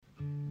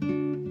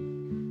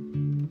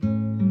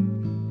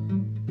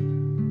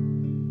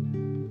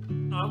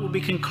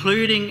be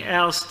concluding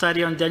our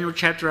study on Daniel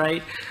chapter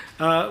 8,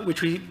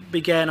 which we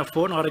began a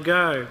fortnight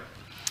ago.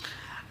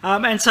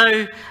 And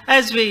so,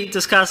 as we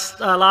discussed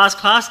last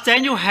class,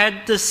 Daniel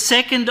had the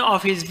second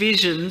of his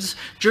visions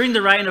during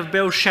the reign of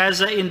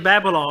Belshazzar in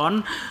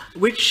Babylon,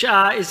 which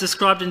is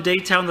described in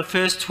detail in the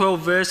first 12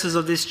 verses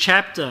of this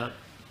chapter.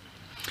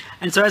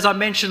 And so, as I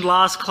mentioned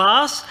last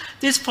class,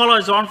 this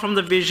follows on from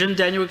the vision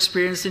Daniel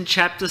experienced in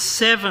chapter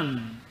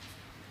 7.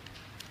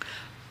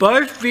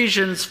 Both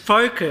visions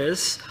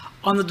focus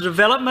on the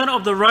development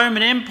of the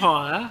Roman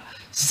Empire,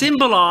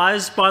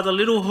 symbolised by the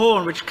little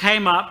horn which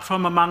came up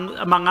from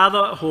among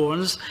other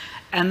horns,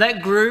 and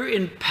that grew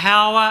in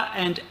power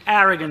and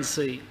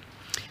arrogancy.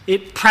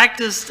 It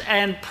practised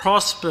and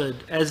prospered,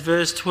 as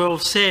verse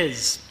 12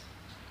 says.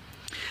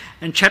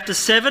 And chapter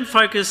 7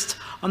 focused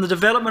on the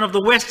development of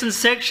the western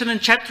section,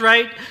 and chapter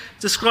 8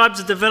 describes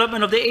the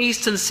development of the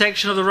eastern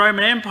section of the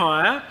Roman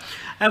Empire,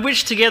 and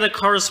which together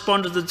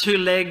corresponded to the two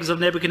legs of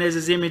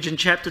Nebuchadnezzar's image in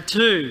chapter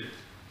 2.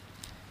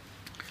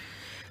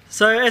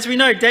 So, as we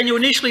know, Daniel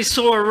initially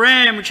saw a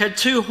ram which had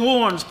two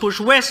horns pushed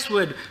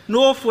westward,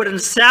 northward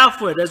and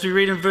southward, as we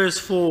read in verse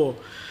 4.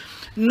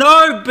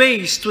 No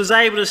beast was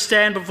able to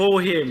stand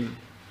before him.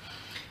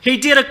 He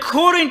did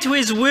according to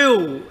his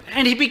will,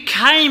 and he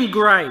became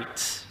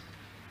great.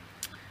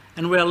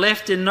 And we're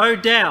left in no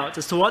doubt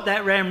as to what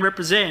that ram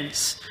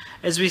represents,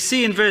 as we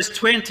see in verse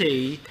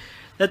 20,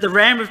 that the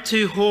ram of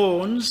two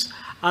horns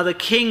are the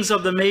kings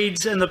of the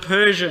Medes and the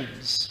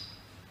Persians.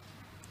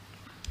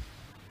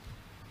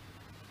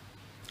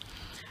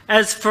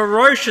 As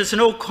ferocious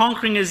and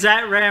all-conquering as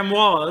that ram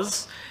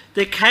was,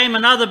 there came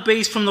another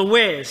beast from the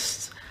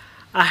west,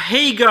 a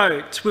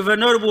he-goat with a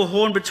notable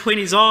horn between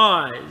his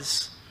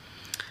eyes.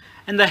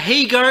 And the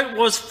he-goat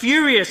was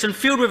furious and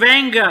filled with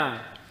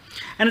anger,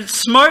 and it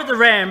smote the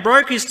ram,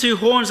 broke his two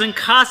horns, and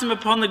cast him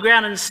upon the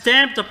ground, and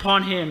stamped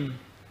upon him.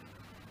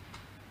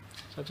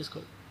 So I've just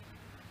got...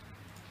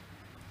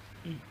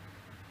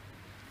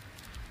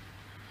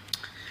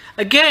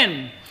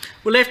 Again,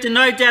 we're left in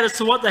no doubt as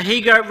to what the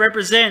he-goat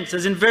represents,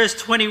 as in verse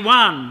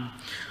 21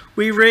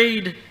 we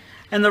read,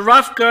 "And the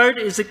rough goat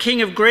is the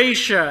king of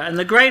Grecia, and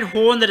the great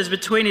horn that is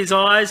between his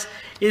eyes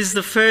is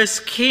the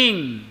first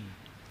king."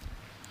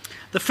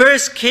 The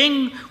first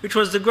king, which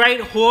was the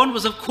great horn,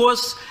 was of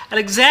course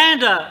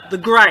Alexander the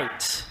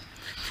Great.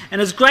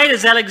 And as great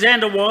as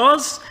Alexander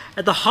was,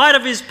 at the height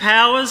of his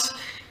powers,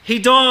 he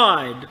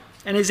died,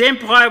 and his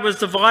empire was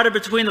divided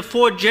between the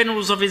four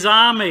generals of his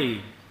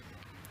army.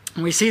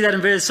 And we see that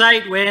in verse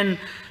 8, when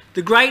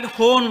the great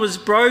horn was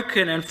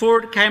broken, and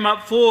for it came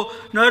up four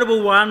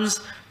notable ones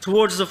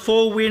towards the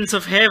four winds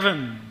of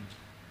heaven.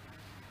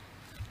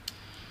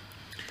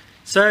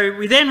 So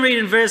we then read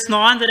in verse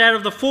 9 that out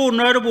of the four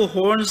notable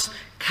horns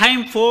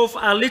came forth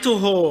a little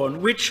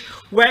horn, which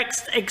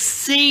waxed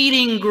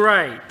exceeding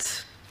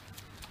great.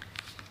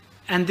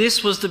 And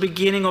this was the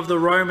beginning of the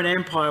Roman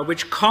Empire,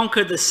 which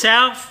conquered the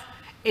south,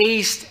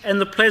 east, and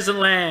the pleasant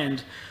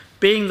land,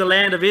 being the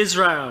land of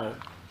Israel.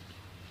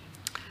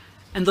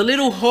 And the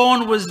little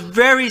horn was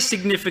very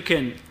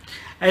significant,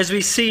 as we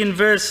see in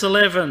verse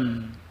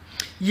 11.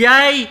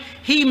 Yea,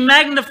 he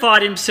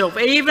magnified himself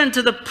even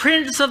to the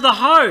prince of the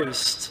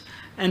host,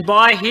 and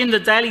by him the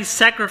daily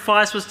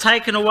sacrifice was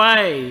taken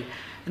away,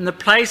 and the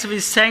place of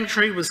his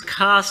sanctuary was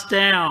cast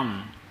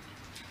down.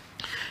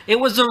 It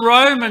was the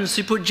Romans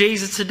who put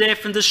Jesus to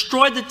death and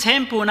destroyed the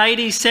temple in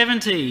AD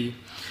 70.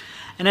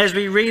 And as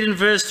we read in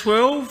verse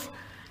 12,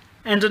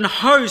 "And an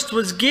host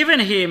was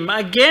given him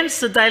against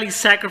the daily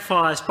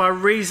sacrifice by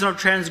reason of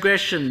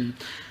transgression,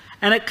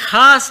 and it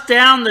cast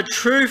down the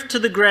truth to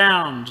the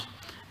ground,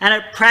 and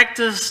it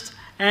practiced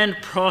and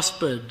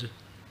prospered."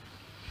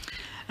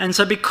 And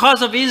so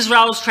because of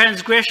Israel's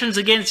transgressions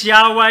against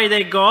Yahweh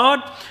their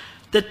God,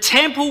 the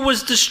temple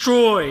was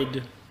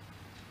destroyed.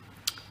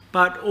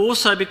 But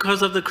also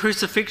because of the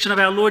crucifixion of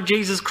our Lord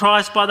Jesus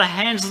Christ by the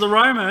hands of the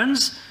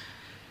Romans,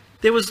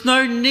 there was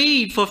no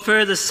need for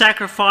further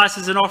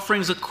sacrifices and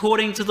offerings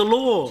according to the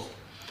law.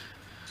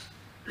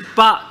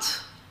 But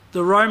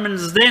the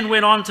Romans then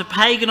went on to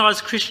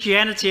paganise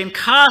Christianity and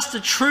cast the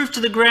truth to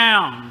the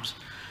ground.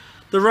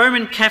 The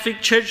Roman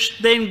Catholic Church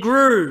then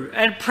grew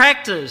and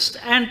practised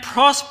and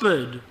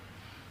prospered.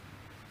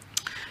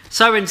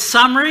 So in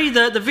summary,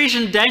 the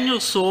vision Daniel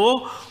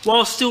saw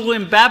while still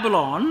in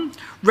Babylon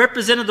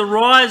represented the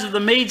rise of the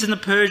Medes and the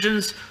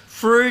Persians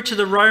through to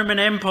the Roman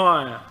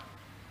Empire.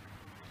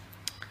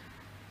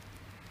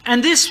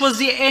 And this was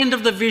the end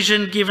of the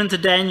vision given to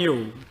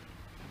Daniel.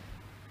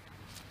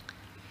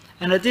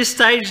 And at this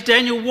stage,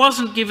 Daniel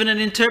wasn't given an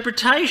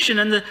interpretation,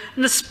 and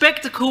the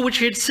spectacle which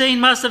he had seen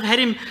must have had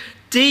him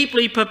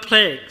deeply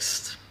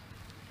perplexed.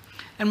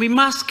 And we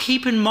must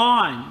keep in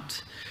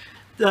mind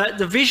that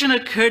the vision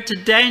occurred to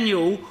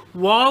Daniel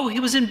while he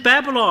was in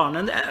Babylon,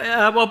 and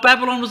while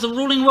Babylon was the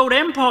ruling world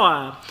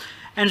empire,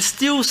 and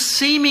still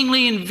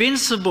seemingly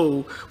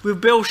invincible, with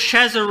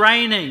Belshazzar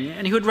reigning,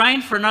 and he would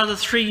reign for another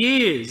 3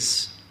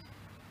 years.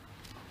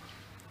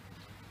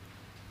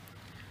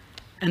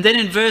 And then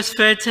in verse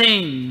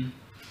 13,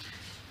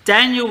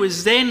 Daniel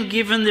is then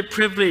given the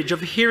privilege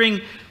of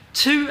hearing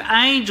two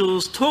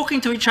angels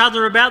talking to each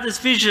other about this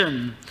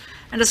vision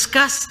and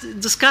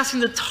discussing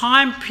the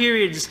time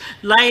periods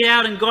laid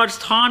out in God's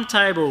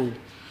timetable.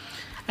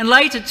 And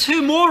later,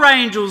 two more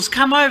angels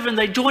come over and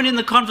they join in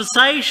the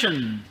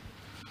conversation.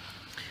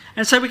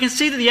 And so we can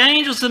see that the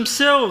angels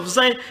themselves,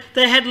 they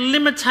had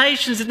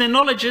limitations in their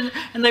knowledge, and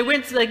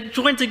they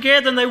joined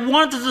together and they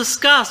wanted to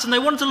discuss and they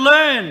wanted to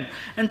learn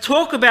and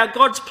talk about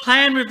God's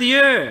plan with the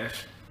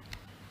earth.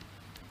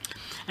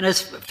 And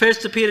as 1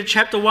 Peter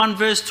chapter 1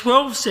 verse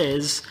 12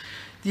 says,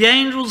 the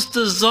angels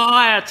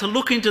desire to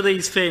look into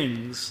these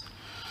things.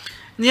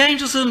 And the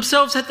angels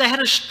themselves, they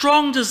had a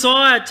strong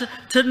desire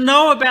to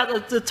know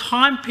about the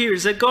time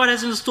periods that God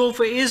has in store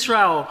for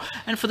Israel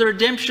and for the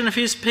redemption of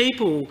his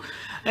people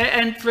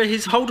and for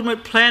his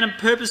ultimate plan and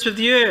purpose with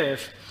the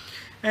earth.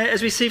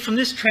 As we see from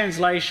this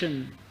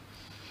translation,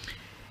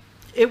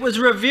 it was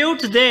revealed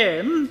to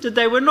them that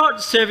they were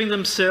not serving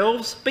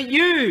themselves, but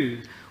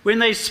you, when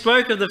they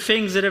spoke of the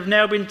things that have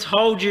now been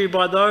told you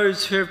by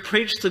those who have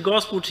preached the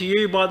gospel to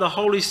you by the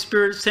Holy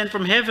Spirit sent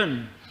from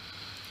heaven.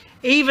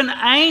 Even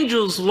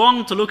angels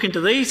long to look into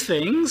these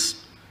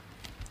things.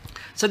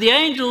 So the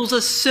angels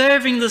are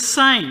serving the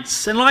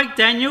saints, and like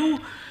Daniel,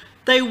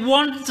 they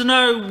wanted to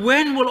know,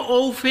 when will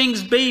all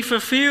things be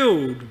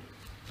fulfilled?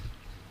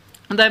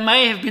 And they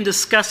may have been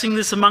discussing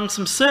this amongst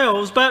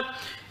themselves, but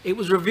it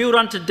was revealed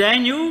unto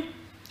Daniel,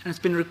 and it's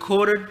been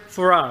recorded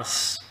for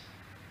us.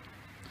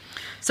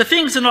 So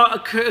things are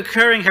not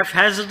occurring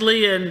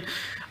haphazardly and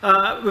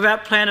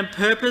without plan and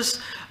purpose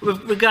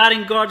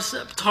regarding God's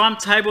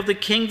timetable of the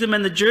kingdom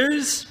and the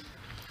Jews.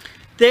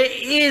 There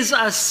is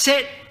a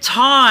set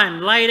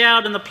time laid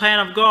out in the plan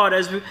of God,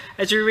 as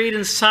we read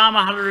in Psalm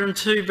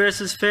 102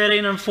 verses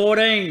 13 and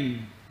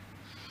 14.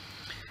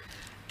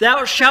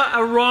 Thou shalt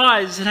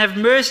arise and have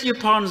mercy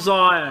upon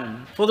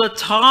Zion, for the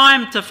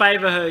time to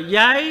favour her.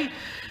 Yea,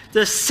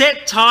 the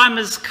set time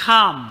has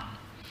come.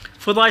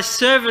 For thy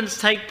servants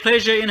take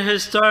pleasure in her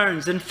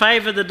stones, and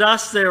favour the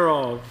dust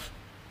thereof.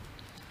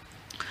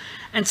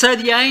 And so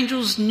the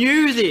angels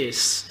knew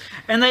this,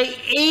 and they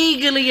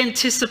eagerly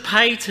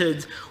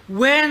anticipated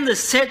when the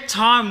set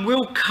time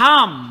will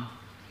come.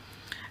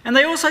 And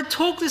they also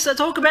talk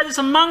about this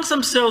amongst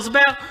themselves,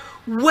 about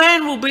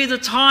when will be the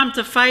time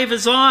to favour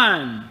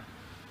Zion.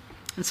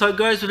 And so it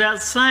goes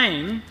without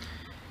saying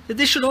that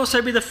this should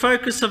also be the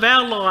focus of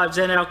our lives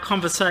and our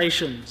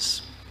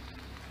conversations.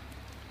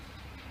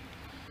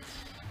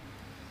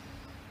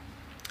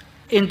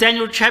 In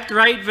Daniel chapter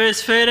 8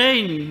 verse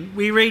 13,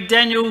 we read,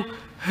 Daniel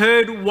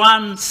heard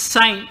one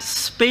saint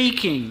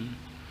speaking.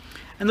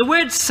 And the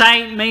word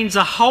saint means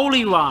a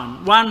holy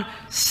one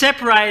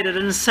separated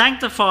and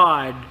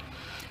sanctified.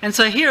 And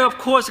so here, of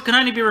course, it can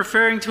only be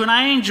referring to an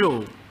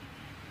angel.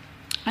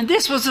 And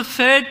this was the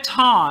third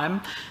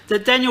time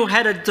that Daniel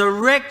had a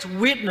direct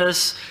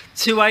witness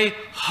to a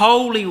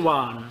holy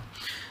one.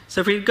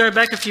 So if we go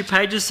back a few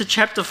pages to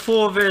chapter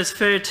 4 verse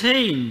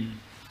 13,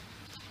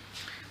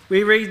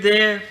 we read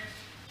there,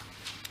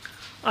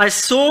 I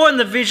saw in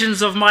the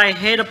visions of my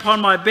head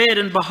upon my bed,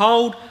 and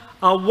behold,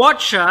 a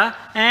watcher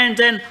and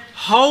an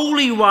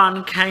holy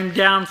one came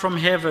down from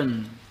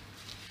heaven.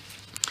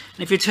 And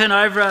if you turn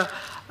over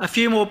a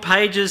few more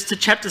pages to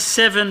chapter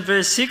 7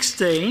 verse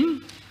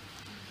 16,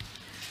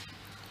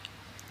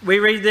 we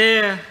read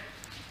there,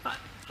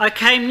 I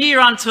came near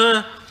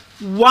unto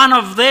one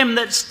of them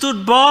that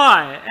stood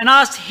by, and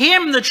asked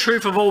him the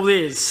truth of all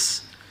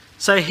this.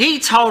 So he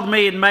told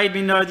me and made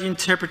me know the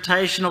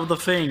interpretation of the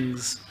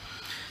things.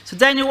 So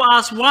Daniel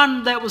asked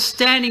one that was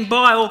standing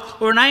by,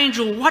 or an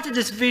angel, what did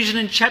this vision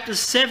in chapter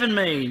 7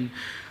 mean,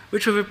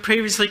 which we have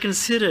previously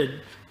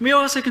considered. We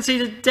also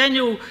consider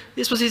Daniel,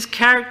 this was his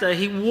character.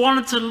 He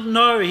wanted to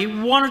know, he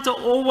wanted to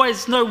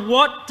always know,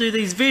 what do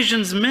these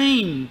visions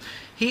mean?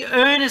 He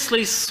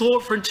earnestly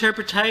sought for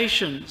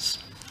interpretations.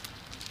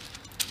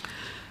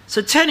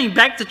 So turning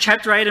back to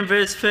chapter 8 and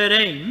verse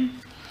 13,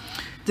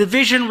 the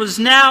vision was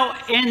now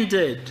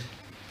ended.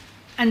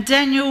 And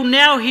Daniel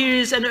now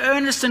hears an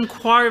earnest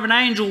inquiry of an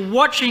angel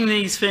watching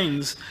these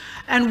things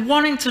and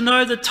wanting to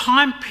know the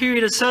time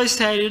period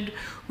associated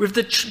with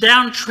the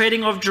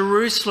downtreading of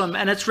Jerusalem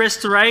and its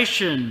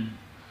restoration.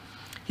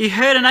 He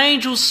heard an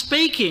angel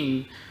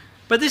speaking,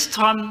 but this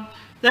time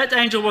that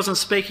angel wasn't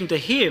speaking to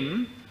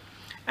him.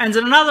 And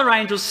then another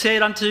angel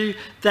said unto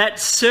that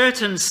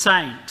certain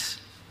saint.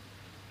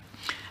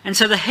 And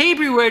so the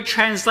Hebrew word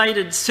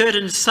translated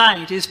certain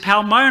saint is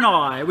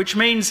Palmoni, which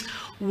means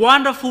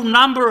wonderful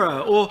numberer,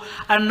 or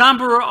a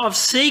numberer of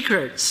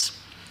secrets.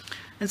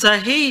 And so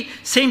he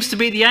seems to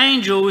be the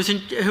angel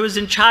who is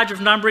in charge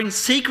of numbering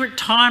secret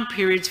time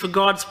periods for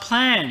God's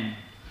plan.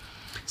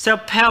 So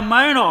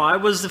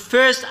Palmoni was the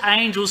first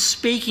angel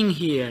speaking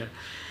here.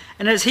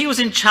 And as he was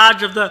in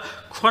charge of the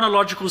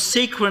chronological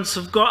sequence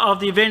of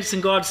the events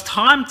in God's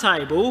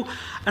timetable,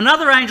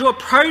 another angel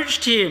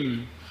approached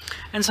him.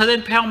 And so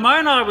then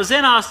Palmoni was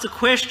then asked the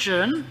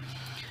question,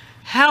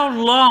 how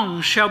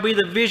long shall be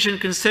the vision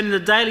concerning the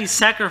daily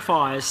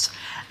sacrifice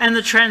and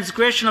the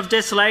transgression of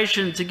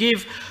desolation, to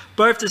give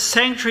both the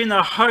sanctuary and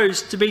the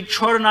host to be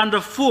trodden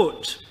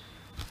underfoot?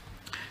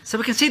 So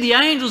we can see the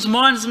angels'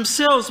 minds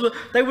themselves,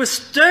 they were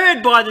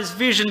stirred by this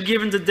vision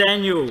given to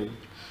Daniel.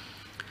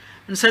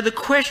 And so the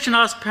question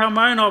asked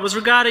Palmoni was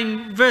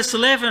regarding verse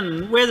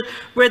 11,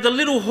 where the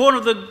little horn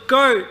of the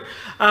goat,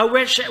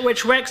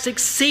 which waxed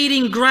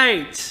exceeding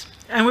great.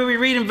 And where we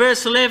read in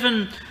verse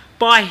 11,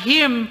 by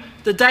him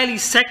the daily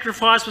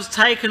sacrifice was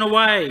taken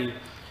away,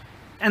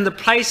 and the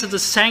place of the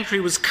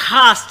sanctuary was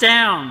cast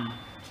down.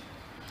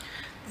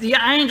 The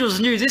angels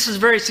knew this is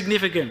very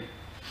significant.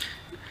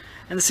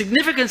 And the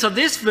significance of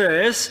this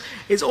verse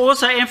is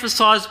also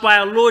emphasised by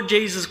our Lord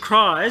Jesus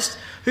Christ,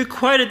 who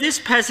quoted this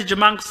passage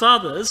amongst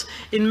others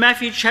in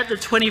Matthew chapter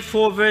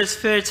 24 verse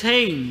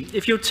 13.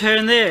 If you'll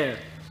turn there.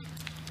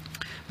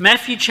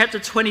 Matthew chapter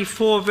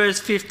 24 verse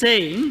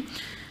 15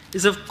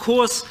 is of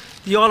course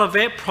the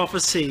Olivet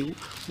prophecy.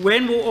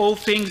 When will all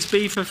things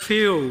be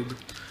fulfilled?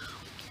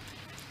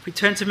 We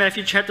turn to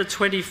Matthew chapter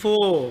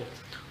 24.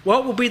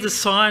 What will be the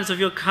signs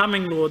of your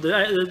coming, Lord?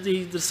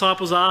 The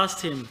disciples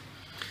asked him.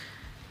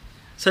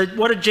 So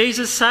what did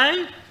Jesus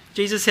say?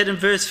 Jesus said in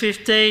verse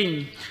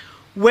 15,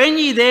 when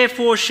ye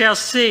therefore shall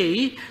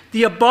see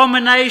the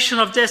abomination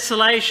of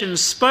desolation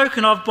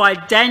spoken of by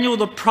Daniel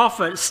the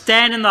prophet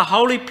stand in the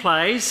holy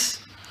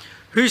place,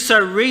 whoso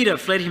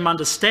readeth, let him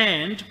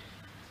understand.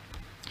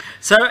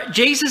 So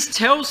Jesus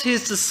tells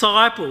his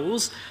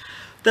disciples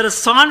that a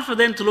sign for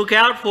them to look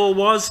out for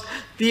was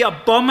the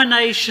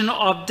abomination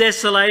of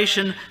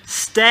desolation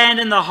stand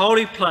in the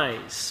holy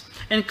place.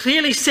 And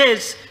clearly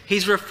says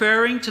he's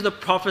referring to the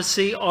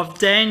prophecy of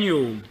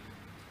Daniel.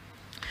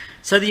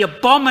 So the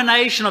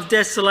abomination of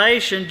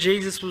desolation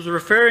Jesus was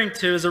referring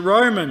to is the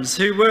Romans,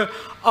 who were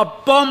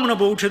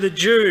abominable to the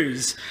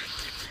Jews.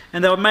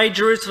 And they were made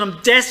Jerusalem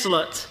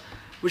desolate,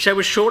 which they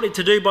were shortly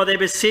to do by their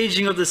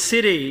besieging of the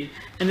city,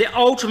 and the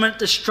ultimate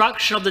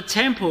destruction of the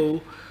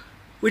temple,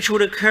 which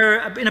would occur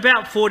in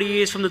about 40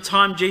 years from the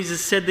time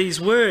Jesus said these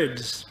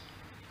words.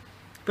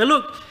 But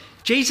look,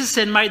 Jesus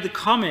then made the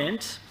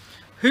comment,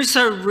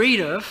 whoso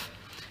readeth,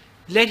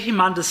 let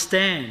him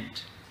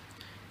understand.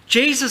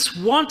 Jesus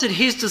wanted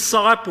his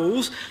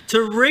disciples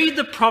to read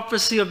the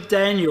prophecy of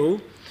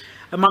Daniel,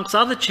 amongst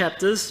other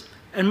chapters,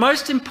 and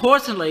most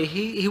importantly,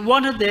 he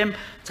wanted them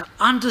to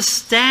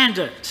understand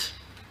it.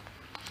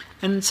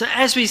 And so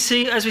as we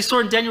saw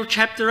in Daniel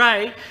chapter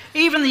 8,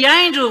 even the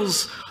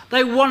angels,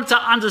 they wanted to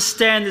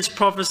understand this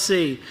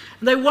prophecy.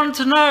 And they wanted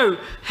to know,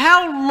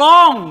 how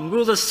long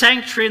will the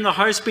sanctuary and the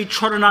host be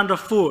trodden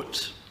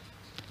underfoot?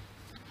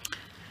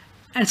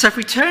 And so if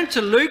we turn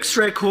to Luke's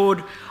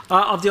record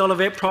of the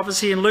Olivet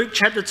prophecy in Luke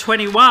chapter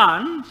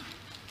 21,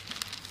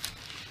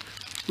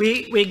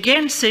 we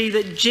again see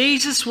that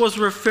Jesus was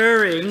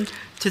referring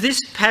to this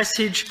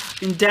passage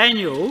in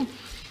Daniel.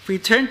 If we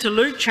turn to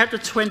Luke chapter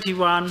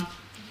 21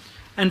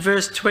 and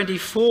verse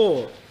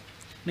 24. And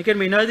again,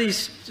 we know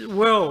these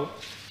well,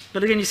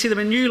 but again, you see them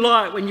in new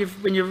light when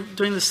you're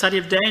doing the study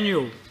of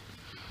Daniel.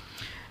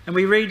 And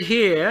we read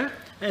here,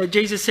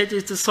 Jesus said to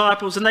his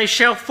disciples, and they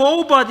shall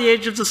fall by the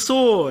edge of the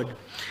sword,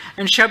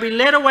 and shall be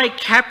led away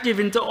captive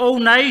into all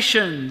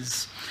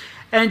nations.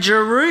 And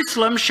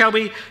Jerusalem shall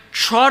be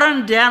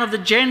trodden down of the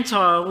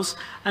Gentiles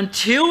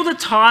until the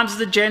times of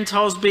the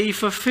Gentiles be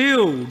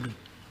fulfilled.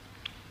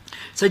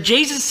 So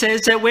Jesus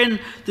says that when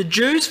the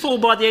Jews fall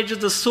by the edge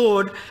of the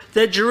sword,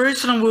 that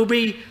Jerusalem will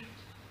be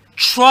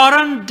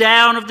trodden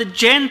down of the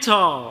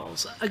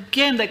Gentiles.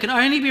 Again, that can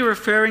only be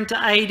referring to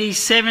AD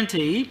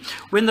 70,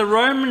 when the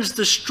Romans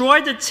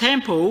destroyed the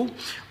temple,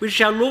 which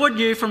our Lord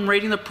knew from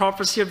reading the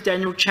prophecy of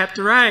Daniel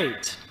chapter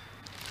 8.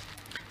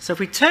 So if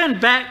we turn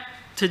back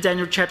to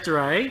Daniel chapter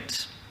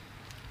 8,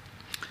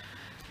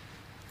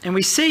 and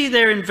we see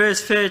there in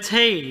verse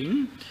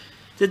 13,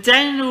 that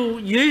Daniel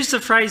used the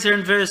phrase there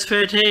in verse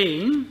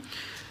 13,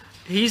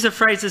 he used the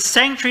phrase, the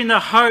sanctuary and the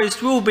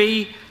host will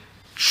be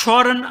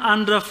trodden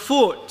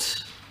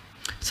underfoot.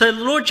 So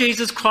the Lord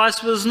Jesus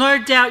Christ was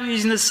no doubt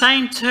using the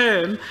same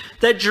term,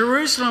 that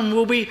Jerusalem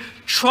will be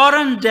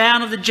trodden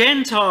down of the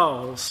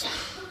Gentiles.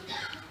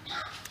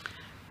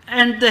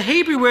 And the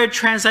Hebrew word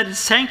translated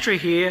sanctuary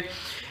here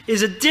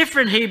is a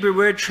different Hebrew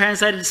word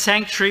translated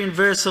sanctuary in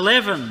verse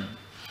 11.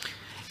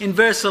 In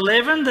verse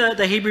 11,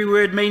 the Hebrew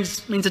word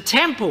means a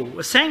temple,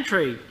 a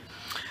sanctuary.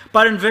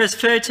 But in verse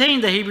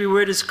 13, the Hebrew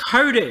word is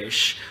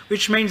kodesh,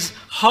 which means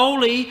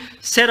holy,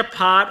 set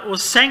apart, or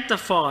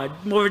sanctified,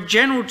 more of a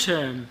general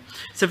term.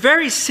 It's a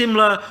very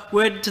similar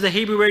word to the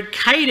Hebrew word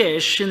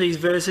kadesh in these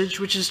verses,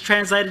 which is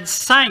translated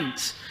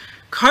saint.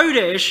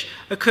 Kodesh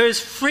occurs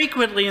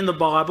frequently in the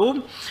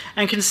Bible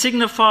and can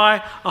signify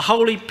a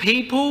holy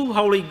people,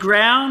 holy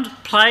ground,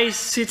 place,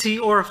 city,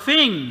 or a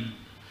thing.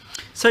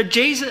 So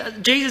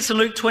Jesus in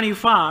Luke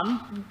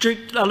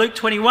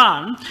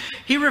 21,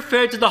 he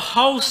referred to the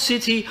whole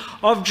city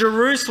of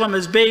Jerusalem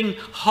as being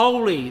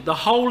holy, the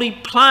holy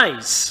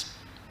place.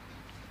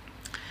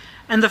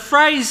 And the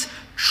phrase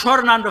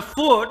trodden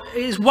underfoot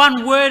is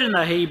one word in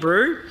the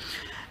Hebrew,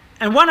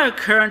 and one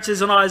occurrence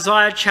is in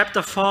Isaiah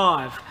chapter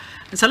 5.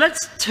 And so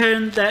let's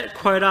turn that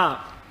quote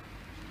up.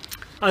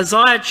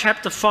 Isaiah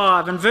chapter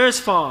 5 and verse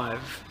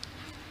 5.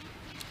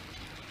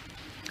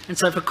 And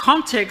so for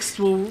context,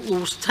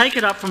 we'll take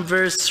it up from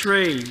verse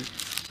 3.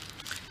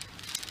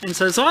 And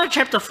so Isaiah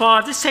chapter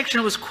 5, this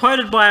section was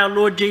quoted by our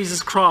Lord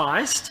Jesus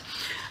Christ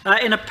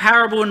in a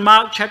parable in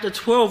Mark chapter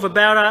 12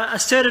 about a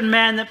certain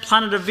man that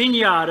planted a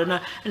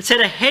vineyard and set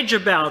a hedge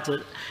about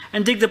it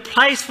and digged a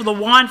place for the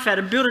wine fat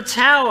and built a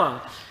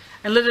tower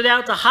and let it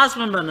out to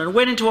husbandmen and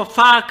went into a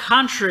far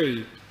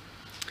country.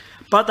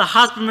 But the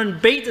husbandman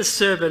beat the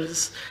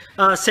servants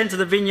sent to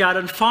the vineyard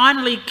and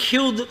finally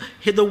killed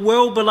the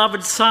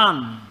well-beloved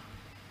son.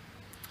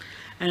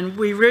 And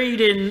we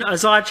read in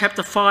Isaiah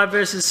chapter 5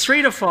 verses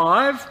 3 to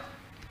 5,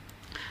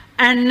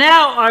 "And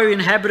now, O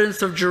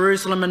inhabitants of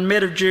Jerusalem and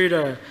men of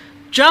Judah,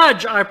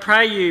 judge, I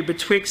pray you,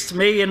 betwixt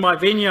me and my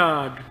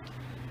vineyard.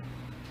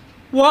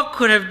 What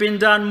could have been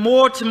done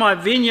more to my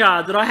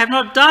vineyard that I have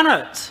not done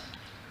it?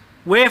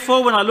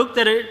 Wherefore, when I looked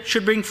that it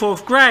should bring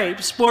forth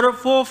grapes, brought it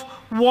forth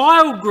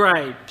wild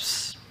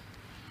grapes.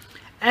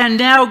 And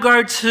now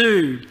go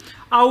to,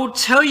 I will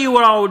tell you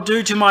what I will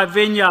do to my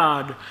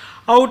vineyard.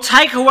 I will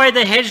take away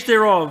the hedge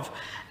thereof,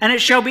 and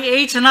it shall be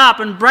eaten up,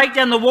 and break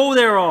down the wall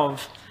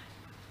thereof,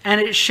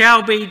 and it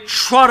shall be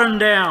trodden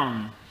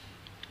down."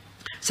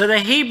 So the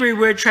Hebrew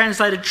word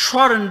translated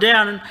trodden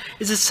down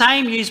is the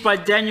same used by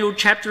Daniel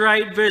chapter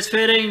 8 verse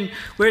 13,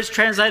 where it's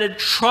translated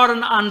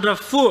trodden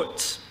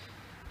underfoot.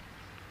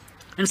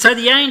 And so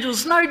the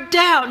angels no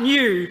doubt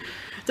knew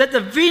that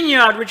the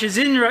vineyard, which is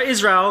in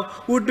Israel,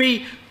 would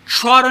be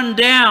trodden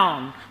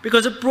down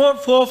because it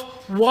brought forth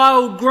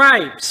wild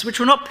grapes, which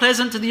were not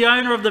pleasant to the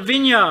owner of the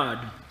vineyard.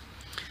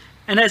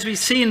 And as we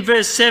see in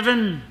verse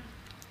 7,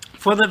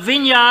 "For the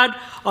vineyard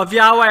of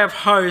Yahweh of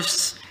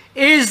hosts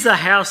is the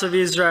house of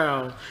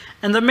Israel,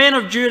 and the men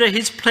of Judah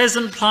his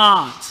pleasant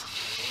plant.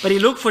 But he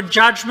looked for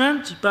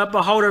judgment, but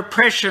behold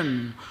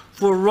oppression,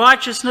 for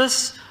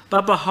righteousness,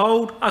 but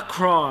behold a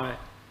cry."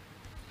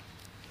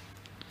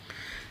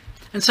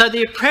 And so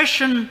the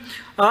oppression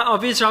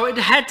of Israel, it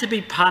had to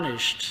be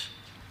punished.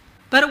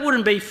 But it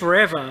wouldn't be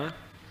forever.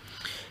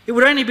 It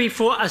would only be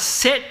for a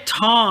set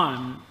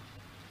time.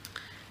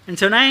 And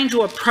so an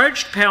angel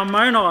approached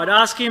Palmonide,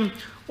 asked him,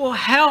 "Well,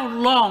 how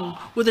long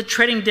will the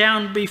treading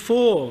down be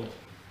for?"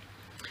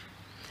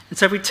 And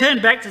so if we turn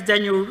back to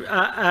Daniel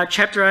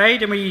chapter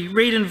 8 and we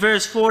read in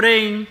verse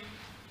 14,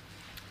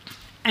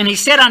 "And he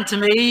said unto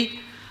me,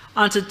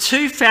 unto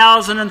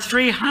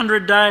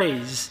 2,300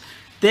 days,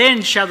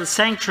 then shall the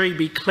sanctuary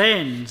be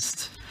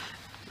cleansed."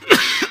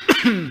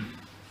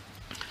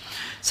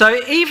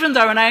 So even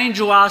though an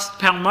angel asked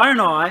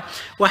Palmonide,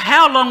 "Well,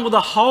 how long will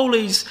the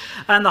holies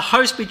and the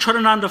host be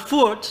trodden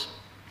underfoot?"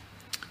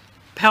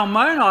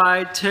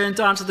 Palmonide turned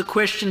to answer the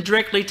question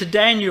directly to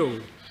Daniel.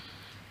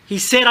 "He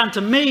said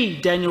unto me,"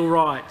 Daniel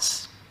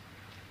writes.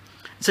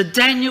 So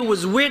Daniel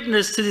was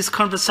witness to this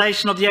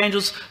conversation of the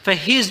angels for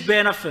his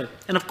benefit,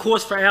 and of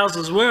course for ours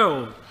as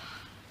well.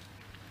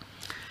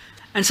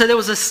 And so there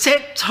was a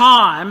set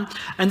time,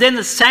 and then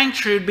the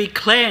sanctuary would be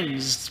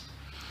cleansed.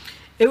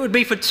 It would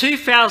be for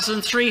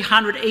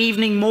 2,300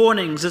 evening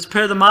mornings as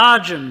per the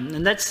margin,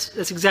 and that's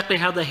exactly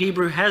how the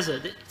Hebrew has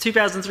it,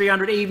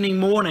 2,300 evening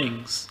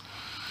mornings.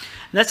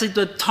 And that's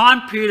the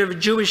time period of a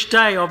Jewish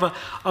day, of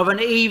an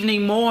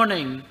evening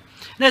morning.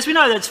 And as we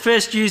know, that's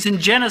first used in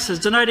Genesis,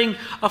 denoting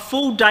a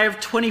full day of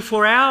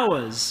 24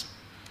 hours.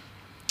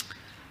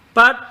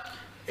 But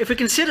if we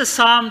consider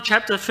Psalm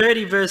chapter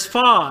 30 verse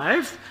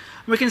 5,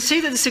 we can see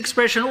that this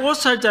expression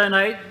also denotes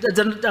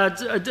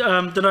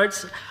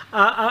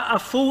a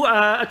full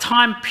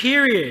time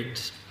period.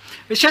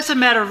 It's just a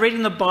matter of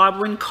reading the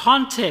Bible in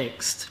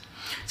context.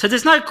 So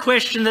there's no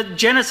question that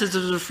Genesis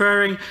is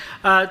referring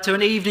to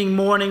an evening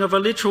morning of a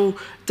literal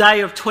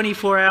day of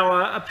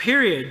 24-hour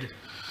period.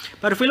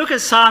 But if we look at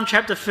Psalm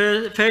chapter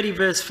 30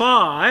 verse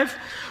 5,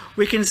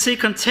 we can see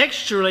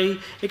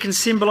contextually it can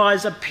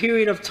symbolise a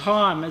period of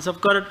time, as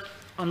I've got it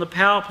on the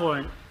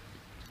PowerPoint.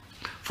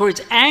 "For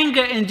its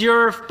anger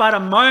endureth but a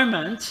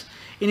moment,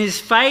 in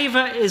his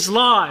favour is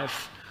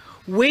life.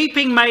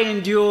 Weeping may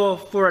endure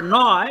for a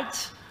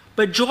night,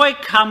 but joy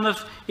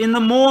cometh in the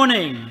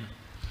morning."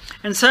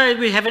 And so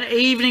we have an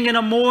evening and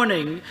a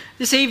morning.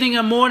 This evening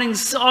and morning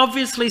is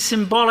obviously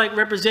symbolic,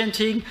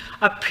 representing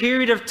a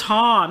period of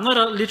time, not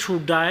a literal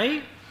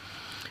day.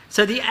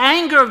 So the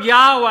anger of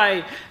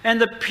Yahweh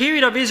and the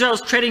period of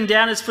Israel's treading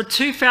down is for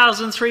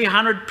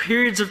 2,300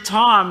 periods of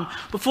time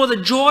before the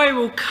joy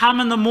will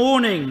come in the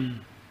morning.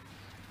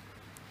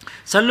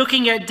 So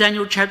looking at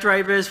Daniel chapter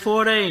 8 verse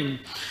 14,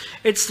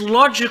 it's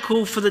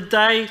logical for the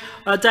day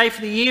for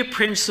the year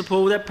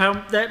principle that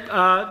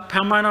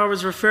Palmonide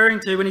was referring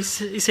to when he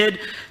said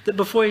that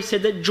before he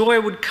said that joy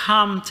would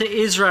come to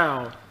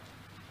Israel.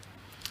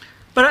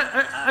 But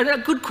a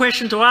good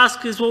question to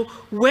ask is, well,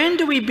 when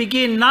do we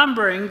begin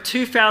numbering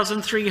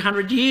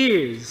 2,300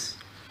 years?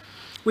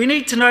 We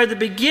need to know the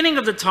beginning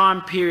of the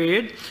time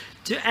period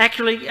to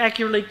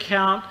accurately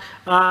count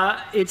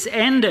its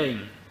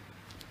ending.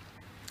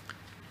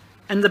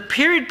 And the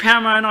period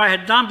Palmonide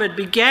had numbered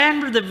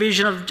began with the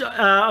vision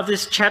of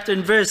this chapter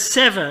in verse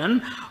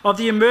 7 of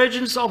the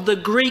emergence of the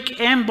Greek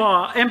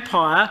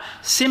Empire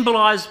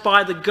symbolised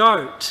by the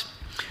goat.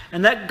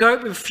 And that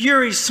goat with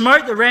fury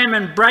smote the ram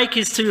and brake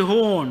his two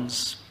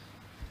horns.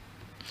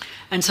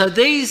 And so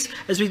these,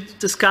 as we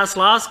discussed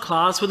last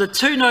class, were the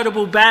two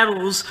notable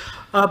battles,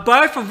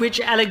 both of which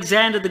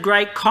Alexander the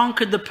Great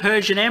conquered the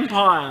Persian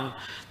Empire.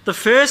 The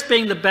first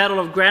being the Battle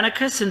of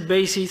Granicus in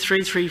BC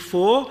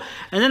 334,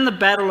 and then the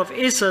Battle of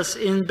Issus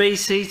in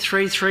BC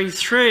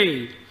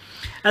 333.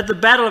 At the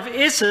Battle of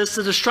Issus,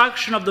 the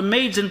destruction of the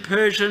Medes and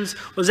Persians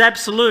was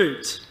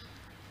absolute.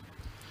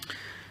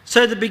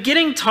 So the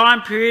beginning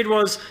time period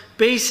was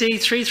BC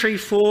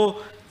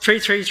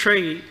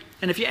 334-333.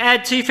 And if you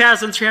add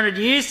 2,300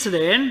 years to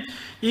then,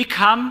 you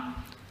come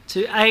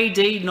to AD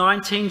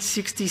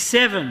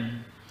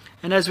 1967.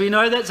 And as we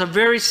know, that's a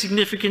very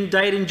significant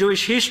date in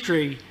Jewish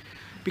history,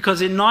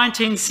 because in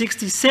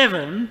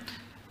 1967,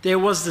 there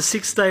was the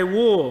Six-Day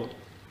War.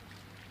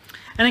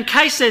 And in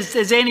case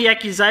there's any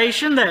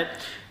accusation that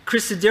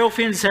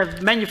Christadelphians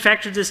have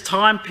manufactured this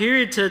time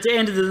period to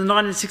end of the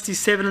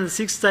 1967 and the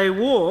Six-Day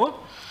War,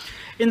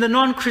 in the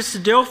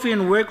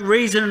non-Christadelphian work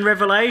Reason and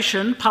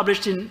Revelation,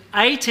 published in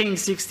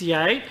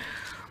 1868,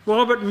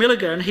 Robert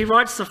Milligan, he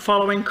writes the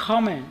following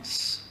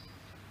comments.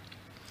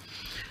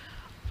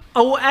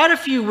 I will add a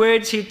few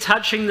words here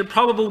touching the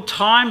probable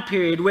time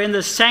period when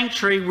the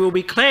sanctuary will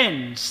be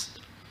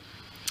cleansed.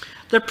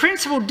 The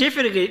principal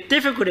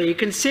difficulty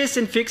consists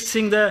in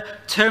fixing the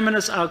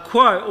terminus a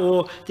quo,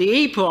 or the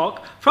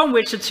epoch from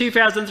which the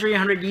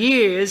 2,300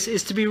 years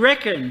is to be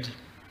reckoned.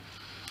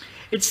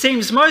 It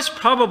seems most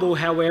probable,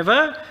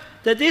 however,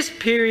 that this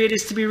period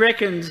is to be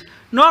reckoned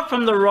not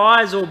from the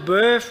rise or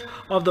birth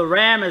of the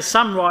ram, as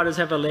some writers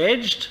have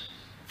alleged,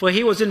 for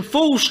he was in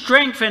full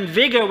strength and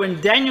vigour when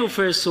Daniel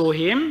first saw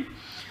him,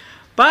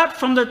 but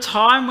from the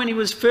time when he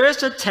was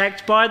first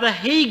attacked by the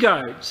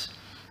he-goat.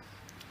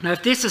 Now,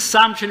 if this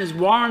assumption is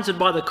warranted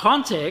by the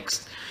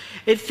context,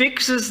 it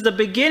fixes the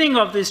beginning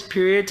of this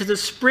period to the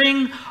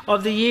spring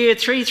of the year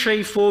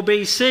 334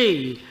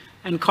 BC,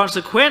 and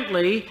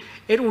consequently,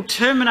 it will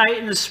terminate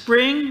in the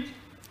spring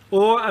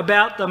or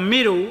about the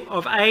middle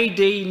of AD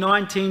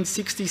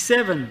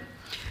 1967.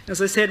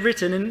 As I said,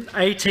 written in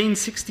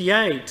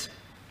 1868.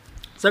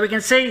 So we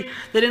can see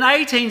that in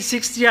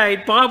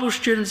 1868, Bible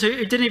students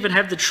who didn't even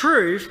have the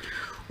truth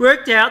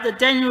worked out that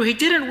Daniel, he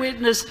didn't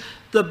witness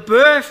the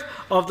birth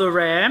of the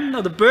ram,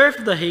 or the birth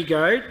of the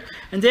he-goat,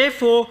 and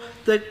therefore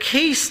the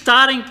key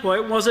starting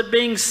point was it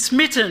being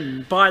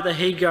smitten by the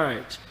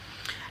he-goat.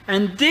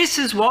 And this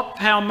is what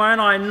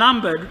Palmoni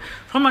numbered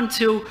from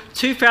until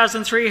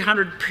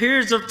 2,300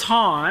 periods of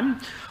time,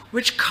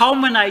 which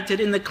culminated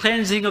in the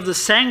cleansing of the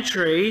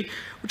sanctuary,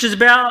 which is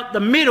about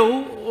the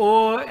middle,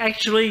 or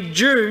actually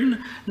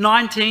June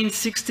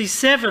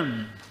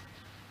 1967.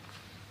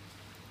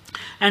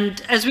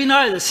 And as we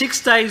know, the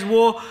 6 Days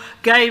War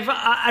gave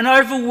an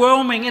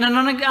overwhelming and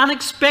an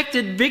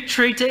unexpected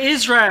victory to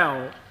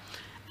Israel.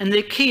 And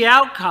the key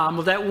outcome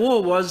of that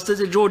war was that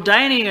the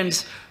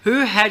Jordanians,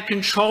 who had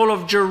control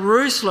of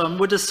Jerusalem,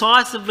 were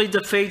decisively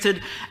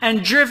defeated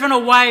and driven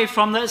away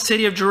from that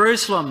city of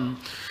Jerusalem.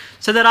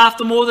 So that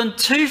after more than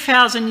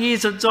 2,000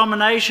 years of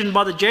domination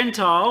by the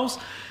Gentiles,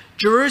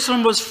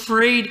 Jerusalem was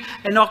freed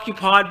and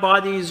occupied by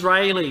the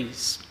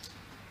Israelis.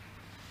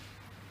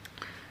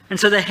 And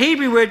so the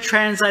Hebrew word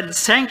translated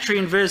sanctuary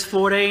in verse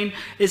 14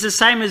 is the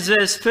same as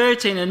verse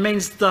 13. It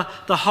means the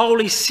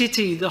holy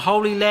city, the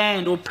holy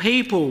land, or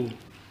people.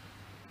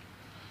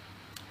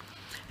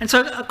 And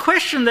so a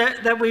question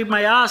that we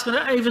may ask, and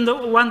even the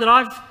one that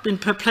I've been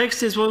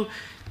perplexed is, well,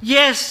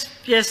 yes,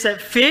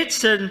 that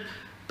fits,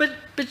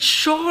 but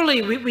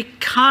surely we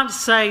can't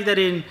say that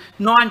in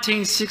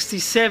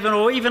 1967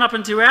 or even up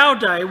until our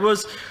day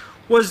was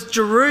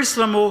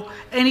Jerusalem or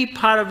any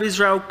part of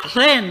Israel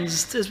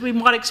cleansed, as we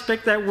might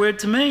expect that word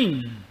to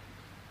mean.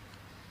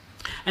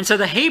 And so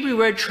the Hebrew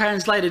word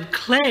translated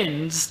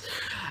cleansed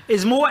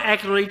is more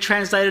accurately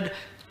translated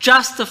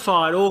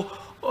justified, or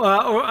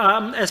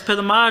as per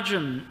the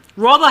margin.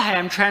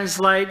 Rotherham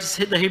translates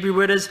the Hebrew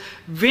word as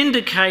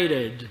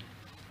vindicated.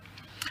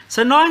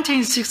 So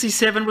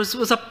 1967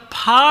 was a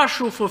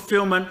partial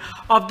fulfillment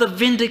of the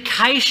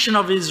vindication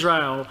of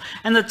Israel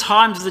and the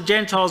times of the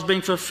Gentiles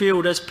being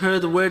fulfilled, as per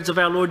the words of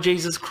our Lord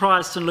Jesus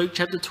Christ in Luke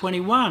chapter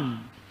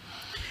 21.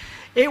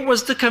 It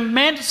was the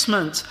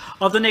commencement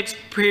of the next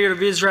period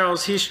of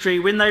Israel's history,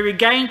 when they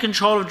regained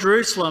control of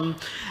Jerusalem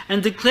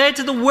and declared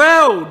to the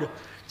world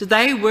that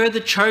they were the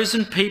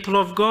chosen people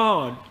of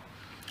God.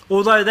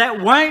 Although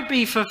that won't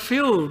be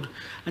fulfilled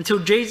until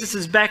Jesus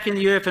is back in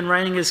the earth and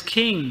reigning as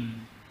king.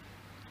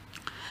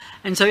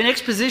 And so in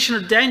exposition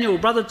of Daniel,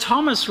 Brother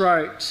Thomas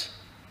wrote,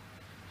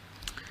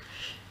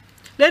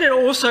 "Let it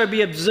also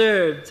be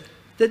observed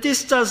that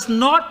this does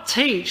not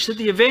teach that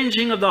the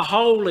avenging of the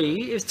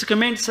holy is to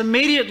commence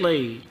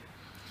immediately.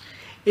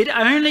 It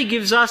only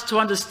gives us to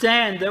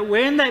understand that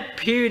when that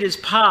period is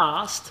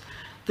past,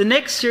 the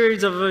next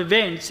series of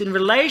events in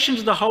relation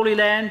to the Holy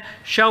Land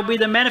shall be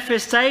the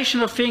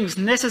manifestation of things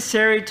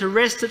necessary to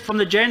wrest it from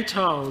the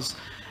Gentiles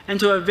and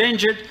to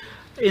avenge it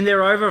in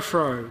their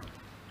overthrow."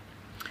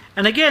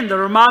 And again, the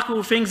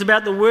remarkable things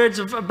about the words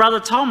of Brother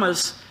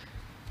Thomas,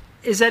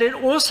 is that it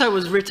also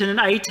was written in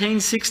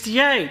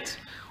 1868,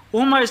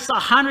 almost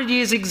 100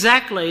 years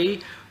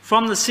exactly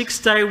from the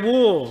Six-Day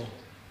War.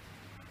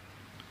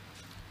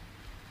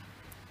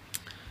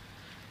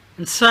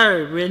 And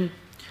so,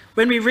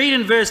 when we read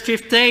in verse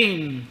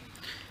 15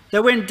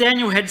 that when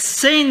Daniel had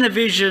seen the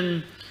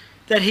vision,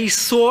 that he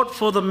sought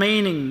for the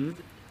meaning.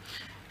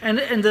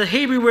 And the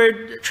Hebrew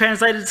word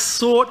translated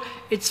sought,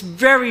 it's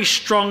very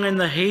strong in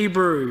the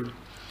Hebrew.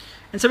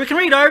 And so we can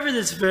read over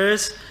this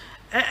verse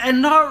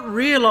and not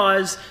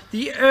realise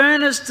the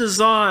earnest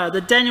desire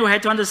that Daniel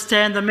had to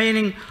understand the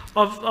meaning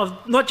of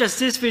not just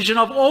this vision,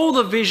 of all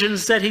the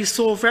visions that he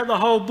saw throughout the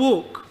whole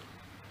book.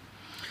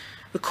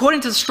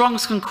 According to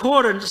Strong's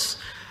Concordance,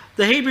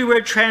 the Hebrew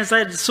word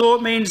translated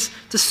sought means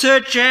to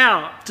search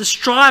out, to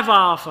strive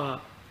after,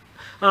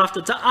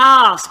 to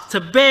ask, to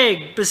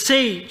beg,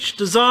 beseech,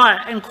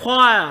 desire,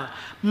 inquire,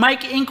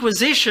 make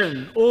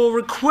inquisition or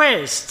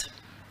request.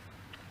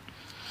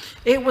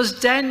 It was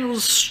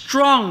Daniel's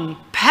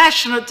strong,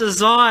 passionate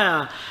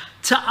desire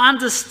to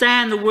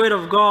understand the Word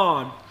of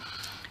God.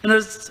 And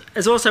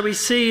as also we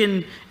see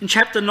in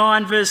chapter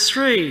 9, verse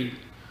 3,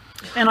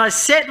 "And I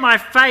set my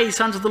face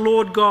unto the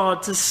Lord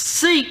God to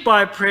seek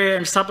by prayer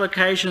and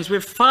supplications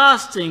with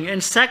fasting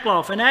and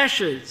sackcloth and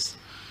ashes."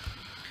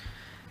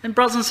 And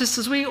brothers and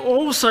sisters, we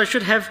also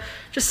should have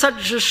just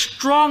such a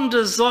strong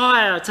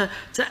desire to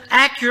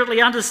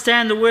accurately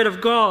understand the Word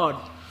of God,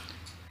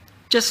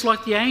 just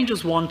like the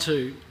angels want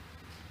to.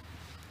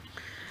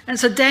 And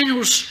so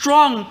Daniel's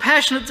strong,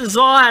 passionate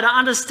desire to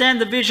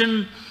understand the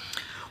vision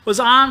was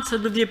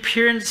answered with the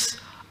appearance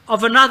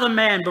of another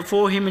man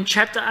before him in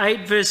chapter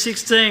 8, verse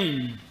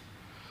 16.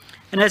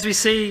 And as we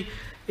see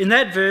in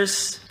that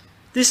verse,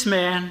 this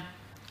man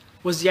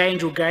was the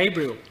angel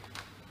Gabriel.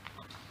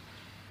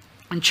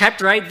 In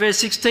chapter 8, verse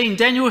 16,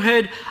 Daniel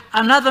heard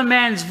another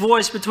man's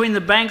voice between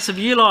the banks of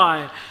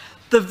Ulai,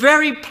 the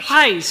very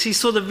place he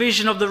saw the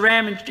vision of the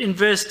ram in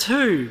verse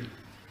 2.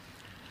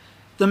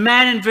 The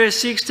man in verse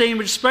 16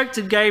 which spoke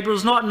to Gabriel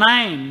is not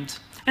named.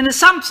 And there's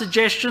some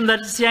suggestion that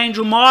it's the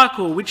angel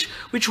Michael, which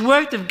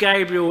worked with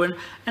Gabriel and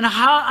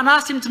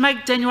asked him to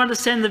make Daniel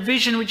understand the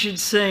vision which he'd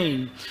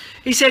seen.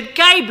 He said,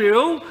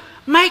 "Gabriel,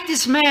 make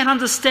this man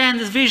understand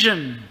the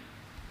vision."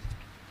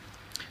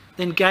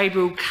 Then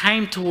Gabriel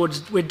came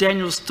towards where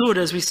Daniel stood,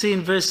 as we see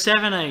in verse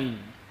 17.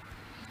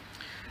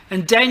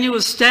 And Daniel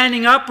was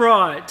standing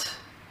upright.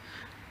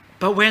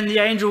 But when the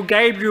angel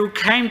Gabriel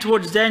came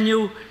towards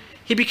Daniel,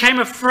 he became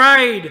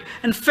afraid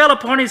and fell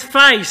upon his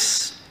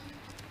face.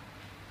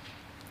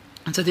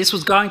 And so this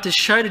was going to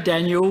show to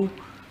Daniel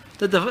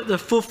that the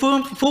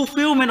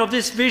fulfillment of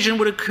this vision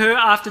would occur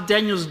after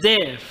Daniel's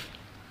death.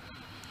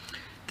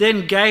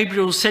 Then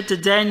Gabriel said to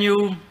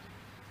Daniel,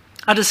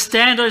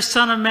 "Understand, O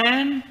son of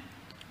man,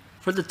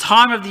 for the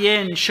time of the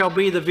end shall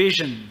be the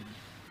vision."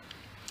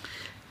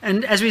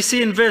 And as we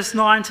see in verse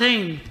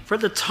 19, "For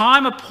at the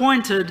time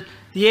appointed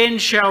the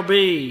end shall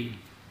be."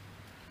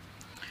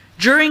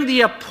 During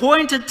the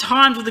appointed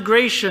times of the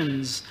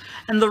Grecians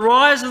and the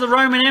rise of the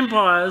Roman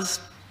empires,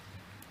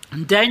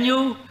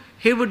 Daniel,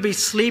 he would be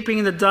sleeping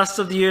in the dust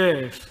of the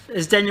earth,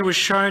 as Daniel was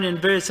shown in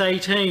verse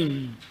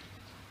 18.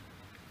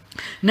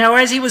 "Now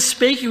as he was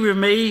speaking with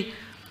me,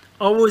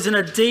 I was in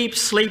a deep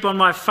sleep on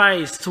my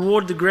face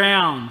toward the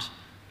ground,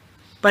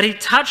 but he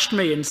touched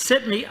me and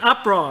set me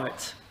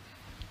upright."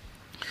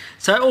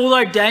 So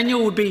although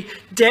Daniel would be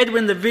dead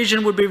when the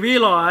vision would be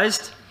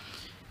realized,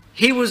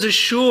 he was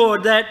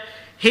assured that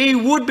he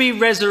would be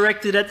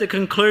resurrected at the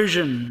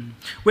conclusion,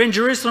 when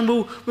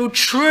Jerusalem will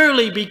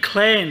truly be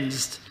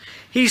cleansed.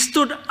 He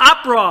stood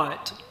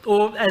upright,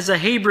 or as the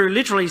Hebrew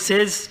literally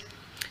says,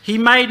 "He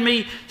made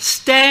me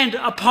stand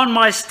upon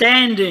my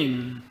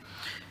standing."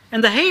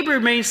 And the Hebrew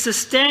means to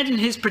stand in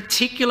his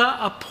particular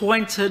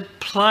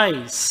appointed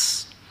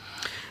place.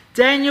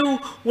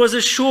 Daniel was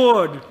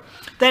assured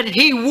that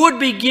he would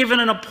be given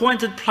an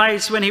appointed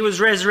place when he was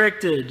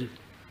resurrected.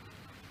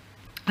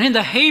 In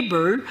the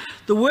Hebrew,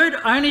 the word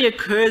only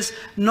occurs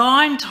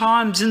 9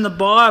 times in the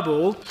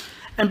Bible,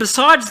 and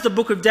besides the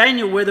book of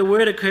Daniel where the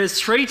word occurs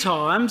 3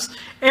 times,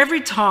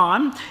 every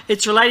time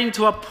it's relating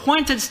to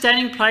appointed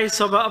standing place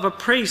of a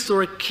priest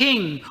or a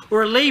king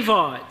or a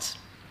Levite.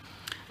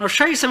 I'll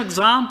show you some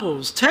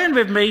examples. Turn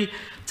with me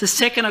to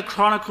 2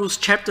 Chronicles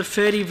chapter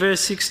 30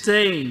 verse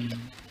 16.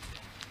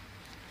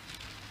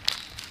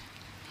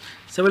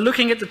 So we're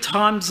looking at the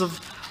times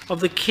of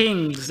the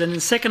kings, and in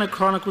 2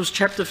 Chronicles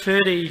chapter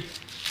 30,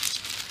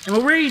 and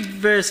we'll read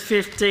verse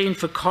 15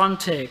 for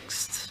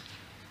context.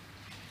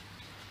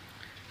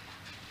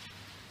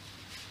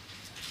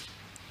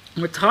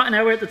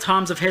 Now we're at the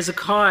times of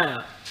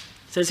Hezekiah.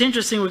 So it's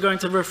interesting, we're going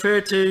to refer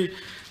to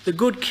the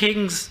good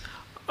kings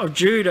of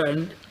Judah.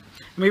 And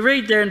we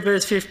read there in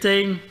verse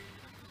 15,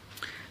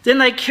 "Then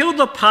they killed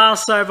the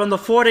Passover on the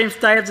 14th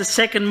day of the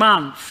 2nd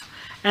month.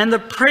 And the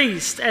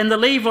priests and the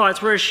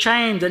Levites were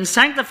ashamed and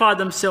sanctified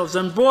themselves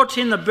and brought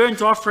in the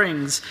burnt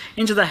offerings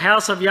into the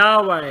house of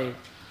Yahweh.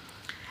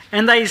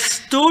 And they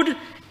stood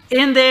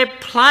in their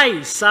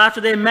place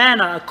after their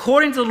manner,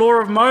 according to the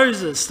law of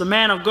Moses, the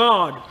man of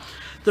God,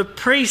 the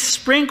priests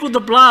sprinkled the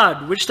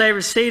blood which they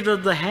received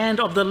at the hand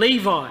of the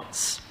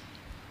Levites.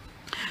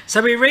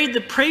 So we read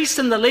the priests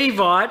and the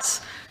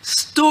Levites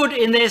stood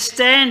in their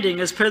standing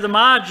as per the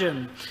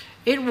margin.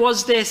 It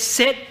was their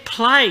set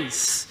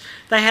place.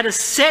 They had a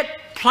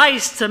set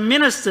place to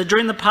minister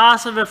during the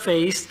Passover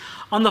feast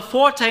on the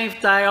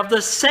 14th day of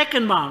the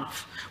second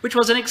month, which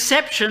was an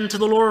exception to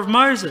the law of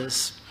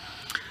Moses.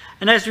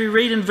 And as we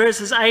read in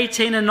verses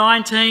 18 and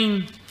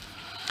 19,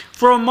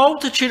 for a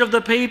multitude of the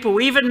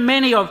people, even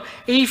many of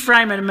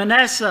Ephraim and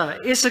Manasseh,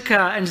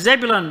 Issachar and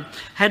Zebulun,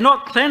 had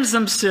not cleansed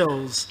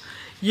themselves,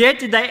 yet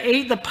did they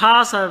eat the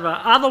Passover,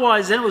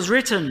 otherwise than it was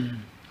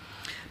written.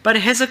 But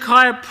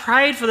Hezekiah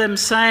prayed for them,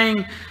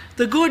 saying,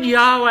 the good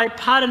Yahweh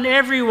pardon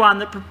everyone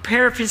that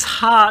prepareth his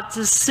heart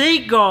to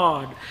seek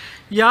God,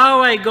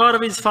 Yahweh, God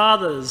of his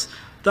fathers,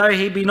 though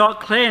he be not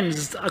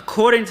cleansed,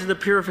 according to the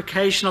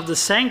purification of the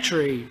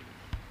sanctuary.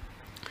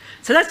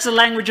 So that's the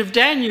language of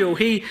Daniel.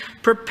 He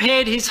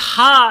prepared his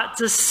heart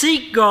to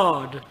seek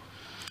God.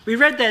 We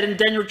read that in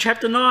Daniel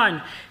chapter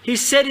 9. He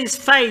set his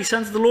face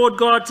unto the Lord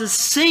God to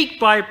seek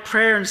by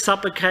prayer and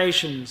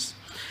supplications.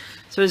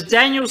 So as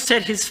Daniel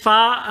set his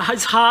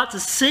heart to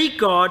seek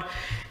God,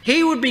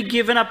 he would be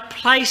given a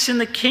place in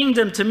the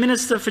kingdom to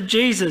minister for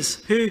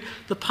Jesus, who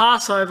the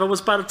Passover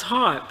was but a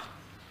type.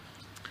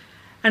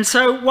 And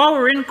so while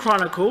we're in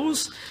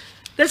Chronicles,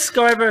 let's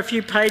go over a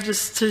few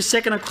pages to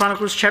 2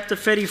 Chronicles chapter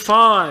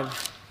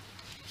 35.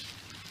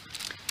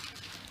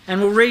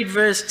 And we'll read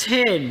verse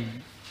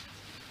 10.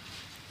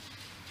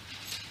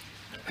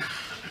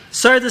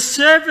 So the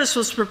service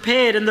was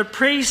prepared, and the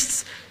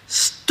priests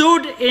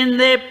stood in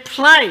their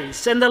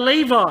place, and the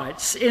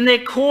Levites in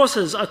their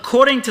courses,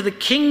 according to the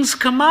king's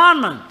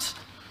commandment.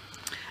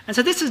 And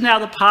so this is now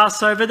the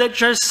Passover that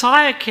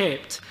Josiah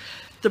kept.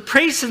 The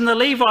priests and the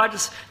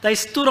Levites, they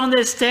stood on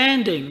their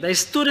standing. They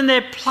stood in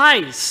their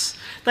place.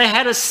 They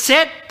had a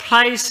set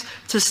place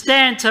to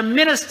stand, to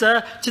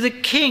minister to the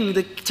king,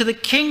 to the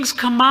king's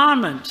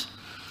commandment.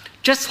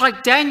 Just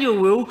like Daniel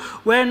will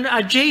when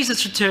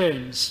Jesus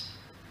returns.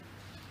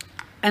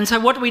 And so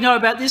what do we know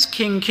about this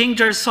king, King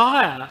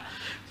Josiah?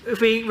 If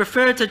we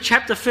refer to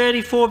chapter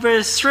 34,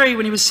 verse 3,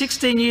 when he was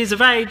 16 years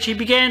of age, he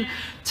began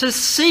to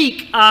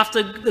seek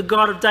after the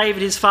God of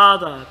David, his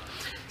father.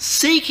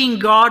 Seeking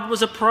God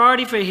was a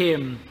priority for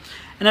him.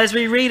 And as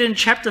we read in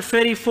chapter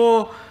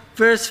 34,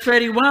 verse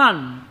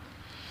 31,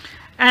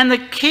 and the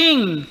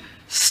king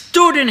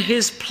stood in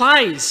his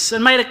place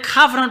and made a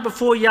covenant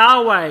before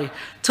Yahweh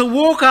to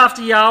walk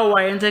after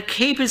Yahweh and to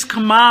keep his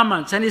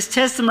commandments and his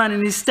testimony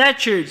and his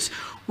statutes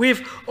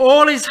with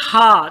all his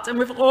heart and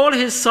with all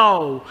his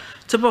soul,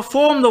 to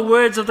perform the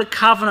words of the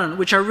covenant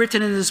which are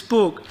written in this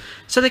book.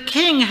 So the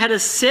king had a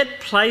set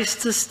place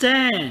to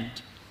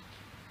stand.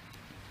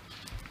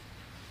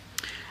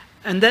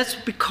 And that's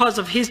because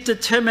of his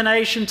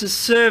determination to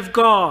serve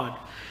God.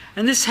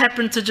 And this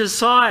happened to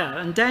Josiah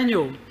and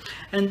Daniel.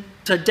 And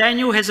so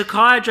Daniel,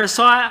 Hezekiah,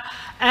 Josiah,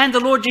 and the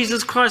Lord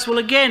Jesus Christ will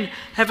again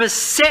have a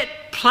set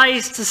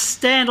place to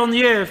stand on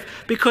the earth,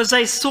 because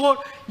they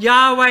sought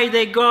Yahweh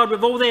their God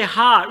with all their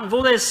heart, with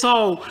all their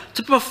soul,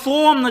 to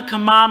perform the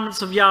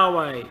commandments of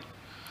Yahweh.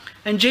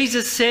 And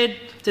Jesus said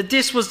that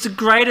this was the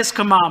greatest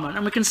commandment,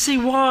 and we can see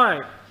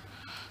why.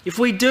 If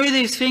we do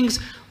these things,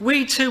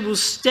 we too will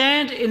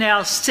stand in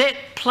our set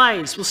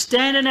place, will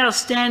stand in our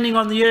standing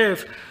on the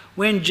earth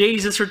when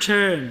Jesus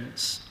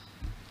returns.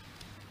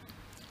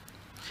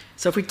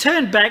 So if we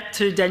turn back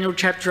to Daniel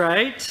chapter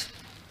 8,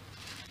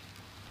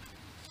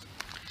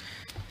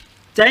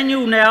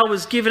 Daniel now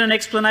was given an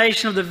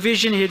explanation of the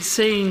vision he had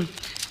seen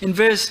in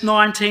verse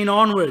 19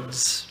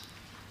 onwards.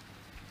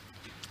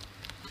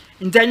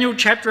 In Daniel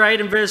chapter 8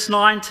 and verse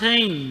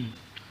 19,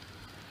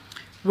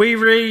 we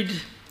read,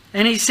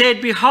 and he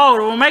said,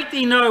 behold, I will make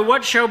thee know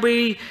what shall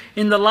be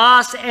in the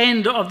last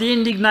end of the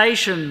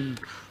indignation,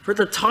 for at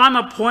the time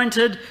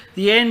appointed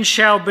the end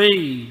shall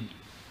be.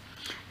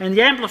 And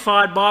the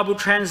Amplified Bible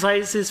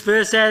translates this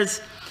verse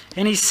as,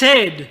 and he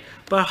said,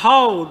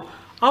 behold,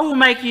 I will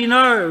make you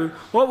know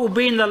what will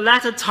be in the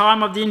latter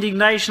time of the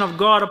indignation of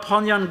God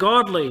upon the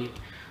ungodly,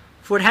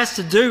 for it has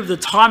to do with the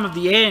time of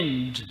the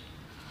end.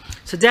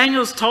 So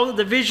Daniel's told that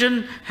the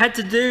vision had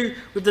to do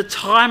with the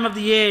time of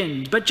the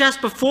end. But just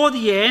before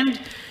the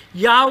end,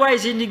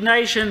 Yahweh's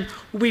indignation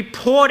will be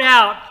poured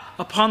out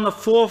upon the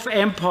fourth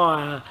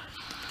empire.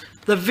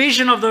 The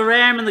vision of the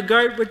ram and the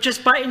goat were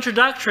just but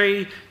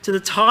introductory to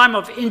the time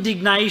of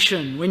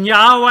indignation, when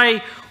Yahweh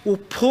will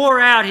pour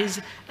out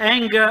his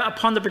anger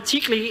upon the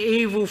particularly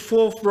evil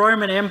fourth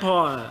Roman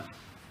Empire.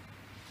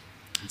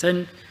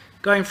 Then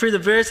going through the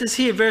verses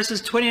here,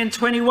 verses 20 and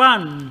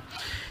 21,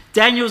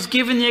 Daniel's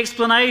given the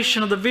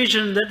explanation of the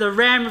vision that the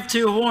ram of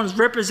two horns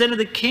represented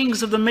the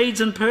kings of the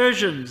Medes and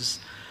Persians.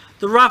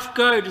 The rough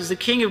goat is the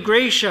king of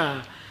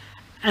Grecia,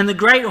 and the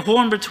great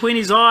horn between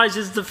his eyes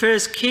is the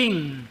first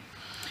king.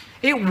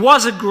 It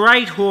was a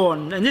great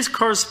horn, and this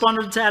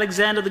corresponded to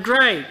Alexander the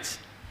Great.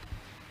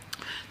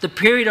 The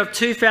period of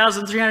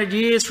 2,300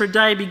 years for a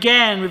day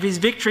began with his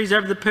victories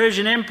over the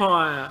Persian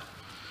Empire.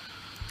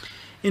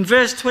 In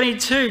verse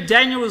 22,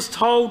 Daniel was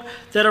told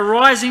that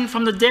arising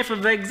from the death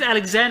of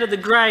Alexander the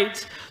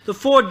Great, the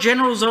 4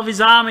 generals of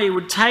his army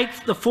would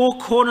take the 4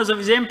 corners of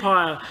his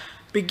empire,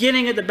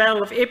 beginning at the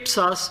Battle of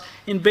Ipsus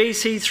in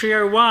BC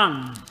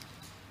 301.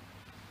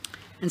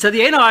 And so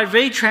the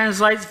NIV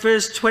translates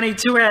verse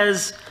 22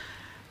 as,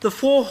 the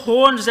 4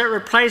 horns that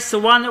replace the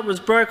one that was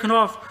broken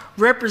off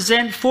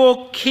represent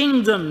 4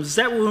 kingdoms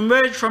that will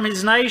emerge from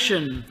his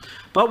nation,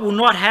 but will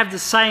not have the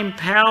same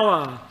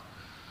power.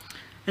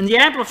 And the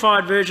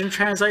Amplified Version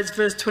translates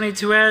verse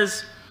 22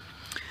 as,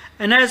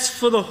 and as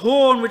for the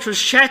horn which was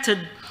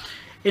shattered,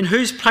 in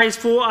whose place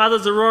 4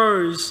 others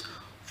arose,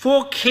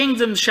 4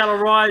 kingdoms shall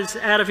arise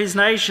out of his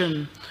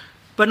nation,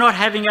 but not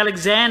having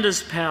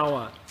Alexander's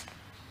power.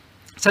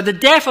 So the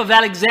death of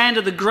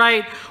Alexander the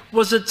Great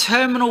was a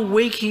terminal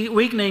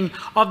weakening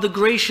of the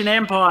Grecian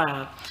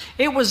Empire.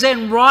 It was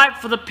then ripe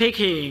for the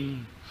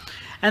picking.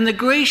 And the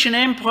Grecian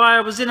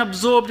Empire was then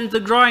absorbed into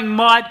the growing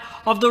might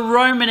of the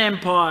Roman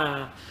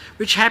Empire,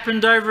 which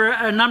happened over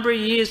a number of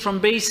years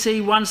from BC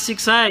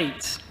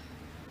 168.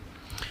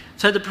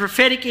 So the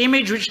prophetic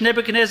image which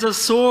Nebuchadnezzar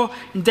saw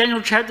in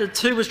Daniel chapter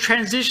 2 was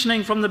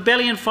transitioning from the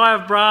belly and thigh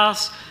of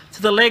brass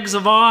to the legs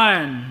of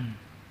iron.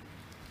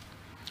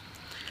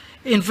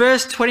 In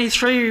verse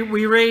 23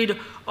 we read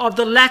of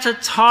the latter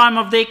time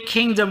of their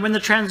kingdom, when the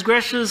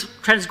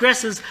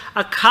transgressors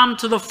are come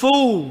to the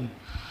full.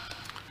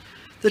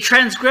 The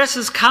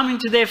transgressors coming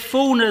to their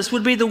fullness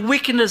would be the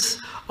wickedness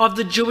of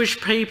the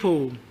Jewish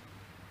people.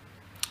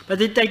 But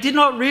they did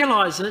not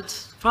realise it,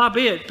 far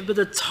be it. But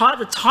the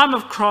time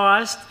of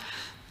Christ,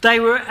 they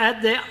were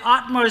at their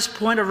utmost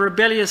point of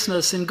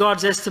rebelliousness in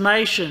God's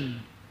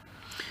estimation.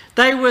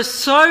 They were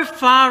so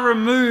far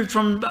removed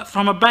from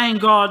obeying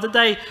God that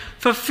they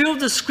fulfilled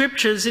the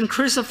scriptures in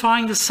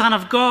crucifying the Son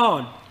of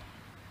God.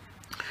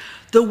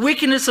 The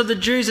wickedness of the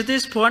Jews at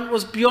this point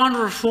was beyond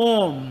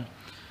reform.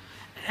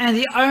 And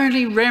the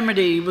only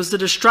remedy was the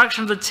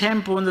destruction of the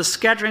temple and the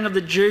scattering of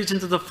the Jews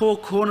into the 4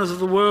 corners of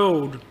the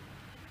world.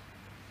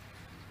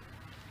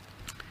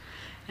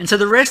 And so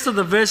the rest of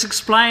the verse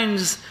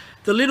explains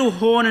the little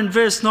horn in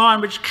verse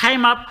 9, which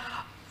came up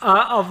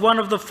of one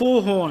of the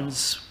 4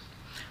 horns.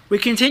 We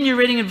continue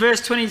reading in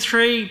verse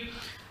 23,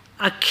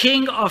 a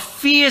king of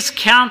fierce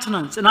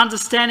countenance and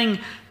understanding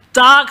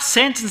dark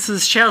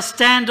sentences shall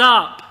stand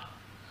up.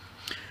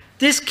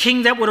 This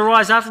king that would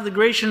arise after the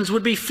Grecians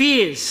would be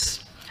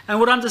fierce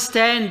and would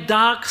understand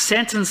dark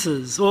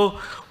sentences, or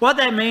what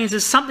that means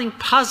is something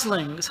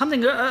puzzling,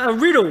 a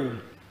riddle.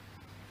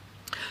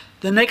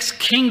 The next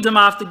kingdom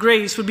after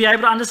Greece would be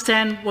able to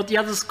understand what the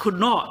others could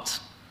not.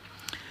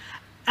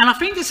 And I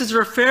think this is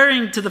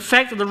referring to the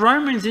fact that the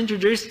Romans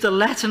introduced the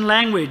Latin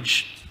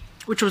language,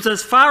 which was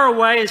as far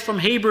away as from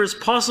Hebrew as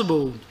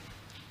possible.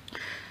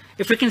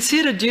 If we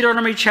consider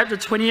Deuteronomy chapter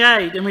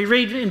 28, and we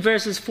read in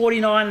verses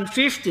 49 and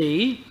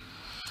 50,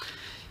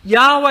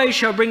 Yahweh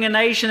shall bring a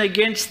nation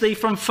against thee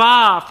from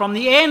far, from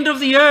the end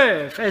of the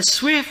earth, as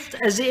swift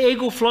as the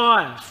eagle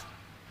flieth.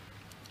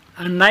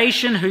 A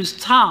nation whose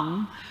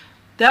tongue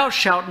thou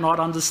shalt not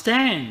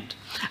understand.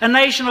 A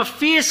nation of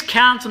fierce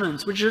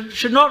countenance, which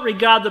should not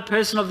regard the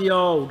person of the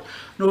old,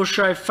 nor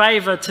show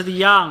favour to the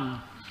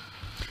young.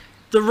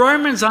 The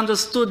Romans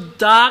understood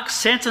dark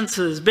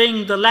sentences,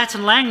 being the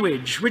Latin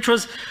language, which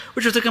was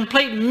a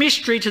complete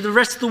mystery to the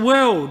rest of the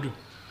world.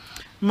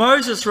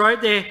 Moses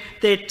wrote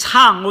their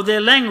tongue or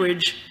their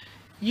language,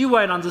 you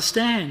won't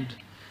understand.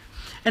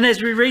 And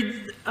as we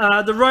read,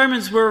 the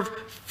Romans were of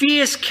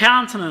fierce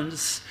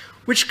countenance,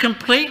 which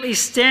completely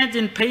stamped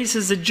in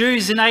pieces the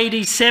Jews in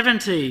AD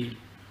 70.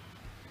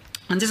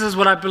 And this is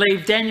what I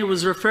believe Daniel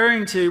was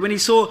referring to when he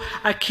saw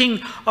a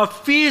king of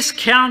fierce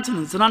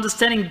countenance and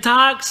understanding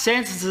dark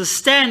sentences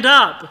stand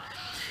up.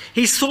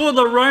 He saw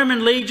the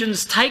Roman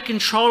legions take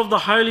control of the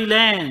Holy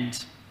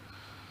Land.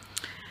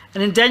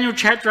 And in Daniel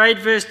chapter 8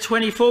 verse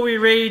 24 we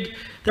read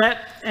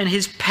that, and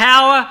his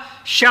power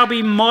shall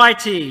be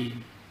mighty.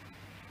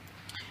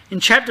 In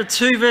chapter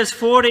 2 verse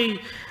 40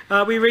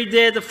 we read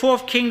there, the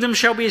 4th kingdom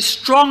shall be as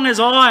strong as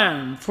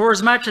iron, for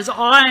as much as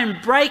iron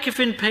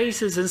breaketh in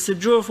pieces and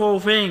subdueth all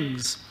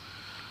things.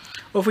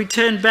 Or if we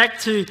turn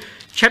back to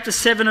chapter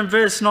 7 and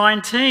verse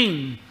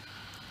 19,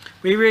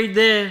 we read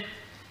there,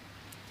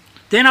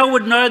 then I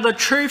would know the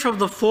truth of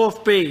the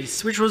 4th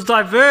beast, which was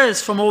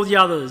diverse from all the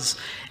others,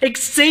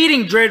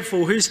 exceeding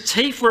dreadful, whose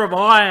teeth were of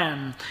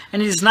iron,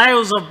 and his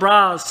nails of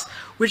brass,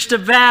 which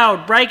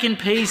devoured, brake in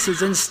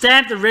pieces, and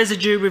stamped the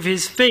residue with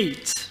his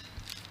feet.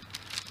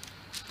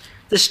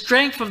 The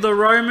strength of the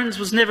Romans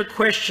was never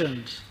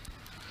questioned.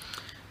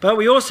 But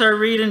we also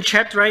read in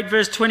chapter 8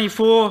 verse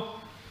 24,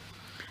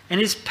 and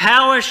his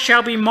power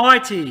shall be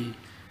mighty,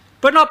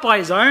 but not by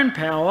his own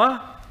power.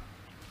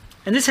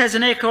 And this has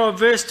an echo of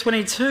verse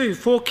 22,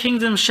 4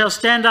 kingdoms shall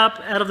stand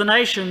up out of the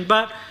nation,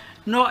 but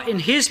not in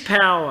his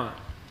power.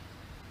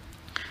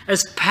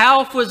 As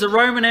powerful as the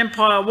Roman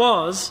Empire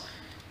was,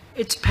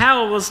 its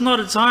power was not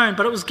its own,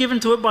 but it was given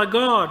to it by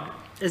God.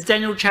 As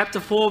Daniel chapter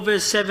 4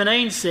 verse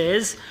 17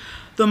 says,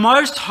 the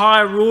Most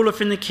High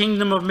ruleth in the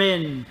kingdom of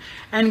men,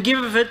 and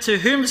giveth it to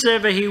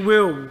whomsoever he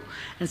will,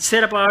 and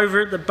set up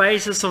over it the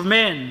basis of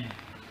men.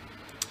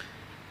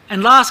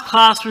 And last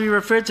class we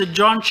referred to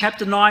John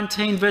chapter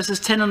 19 verses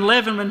 10 and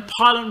 11 when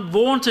Pilate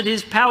vaunted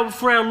his power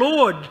before our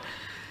Lord.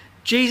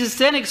 Jesus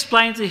then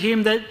explained to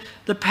him that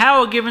the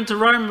power given to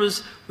Rome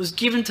was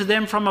given to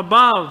them from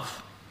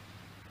above.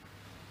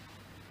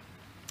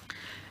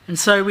 And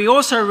so we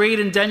also read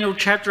in Daniel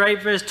chapter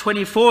 8 verse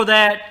 24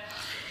 that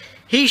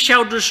he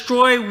shall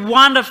destroy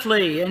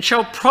wonderfully and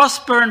shall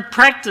prosper in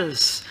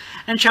practice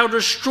and shall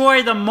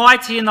destroy the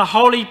mighty and the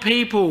holy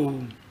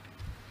people.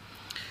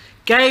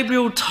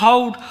 Gabriel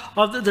told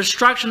of the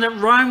destruction that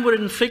Rome would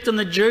inflict on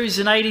the Jews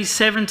in AD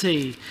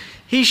 70.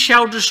 He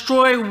shall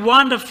destroy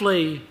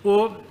wonderfully,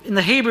 or in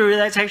the Hebrew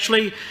that's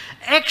actually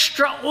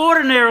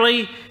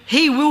extraordinarily,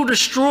 he will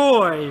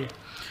destroy.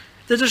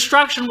 The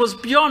destruction was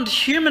beyond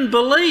human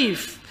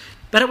belief,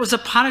 but it was a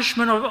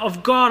punishment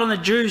of God on the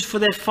Jews for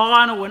their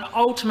final and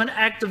ultimate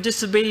act of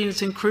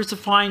disobedience in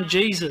crucifying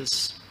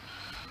Jesus.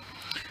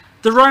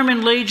 The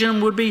Roman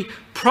legion would be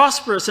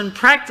prosperous in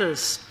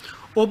practice,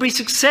 or be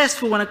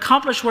successful and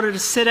accomplish what it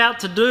has set out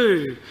to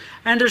do,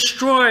 and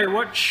destroy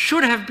what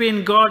should have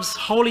been God's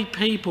holy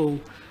people,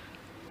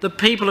 the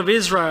people of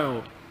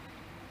Israel.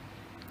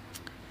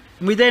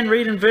 And we then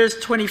read in verse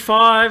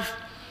 25,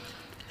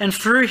 and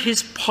through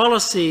his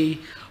policy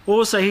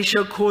also he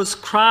shall cause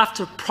craft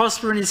to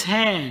prosper in his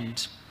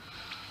hand.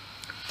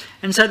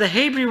 And so the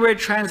Hebrew word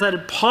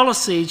translated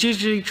policy is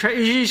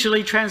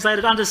usually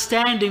translated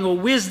understanding or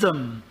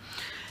wisdom.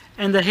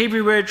 And the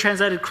Hebrew word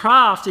translated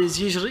craft is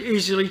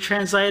usually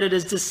translated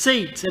as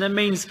deceit, and it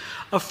means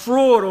a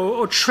fraud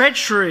or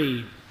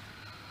treachery.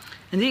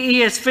 And the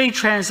ESV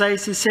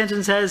translates this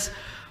sentence as,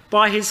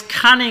 by his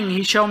cunning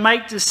he shall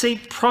make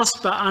deceit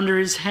prosper under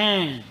his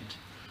hand.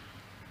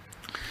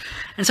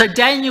 And so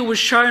Daniel was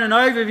shown an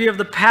overview of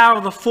the power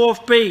of the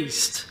fourth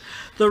beast,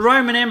 the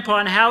Roman Empire,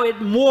 and how it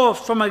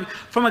morphed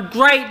from a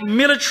great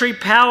military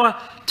power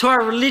to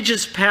a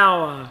religious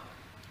power.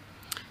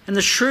 And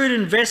the shrewd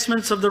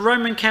investments of the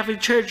Roman Catholic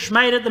Church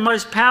made it the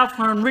most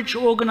powerful and rich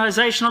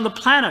organisation on the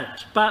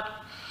planet. But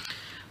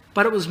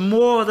it was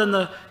more than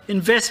the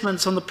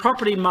investments on the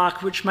property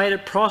market which made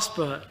it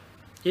prosper.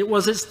 It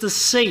was its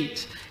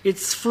deceit,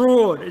 its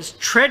fraud, its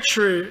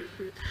treachery,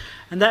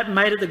 and that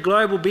made it the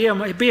global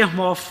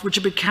behemoth which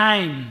it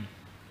became.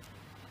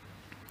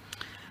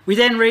 We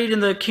then read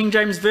in the King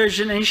James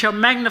Version, and he shall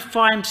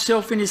magnify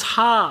himself in his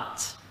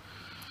heart.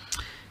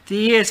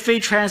 The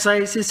ESV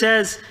translates this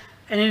as,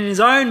 and in his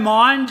own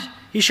mind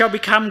he shall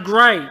become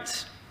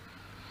great.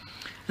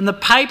 And the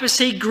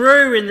papacy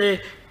grew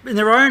in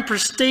their own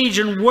prestige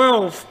and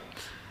wealth,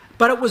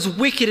 but it was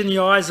wicked in the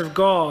eyes of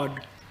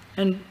God.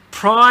 And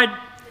pride,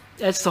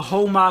 that's the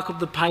hallmark of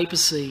the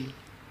papacy.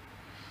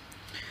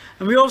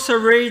 And we also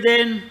read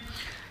then,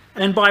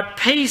 and by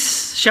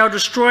peace shall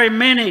destroy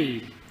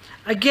many.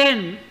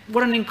 Again,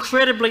 what an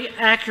incredibly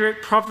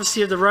accurate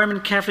prophecy of the Roman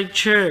Catholic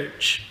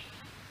Church.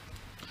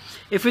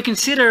 If we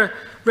consider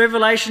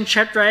Revelation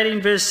chapter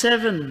 18 verse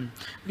 7,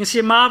 we can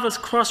see marvellous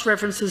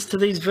cross-references to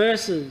these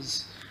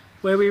verses,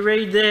 where we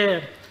read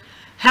there,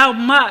 how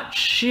much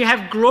she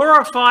hath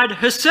glorified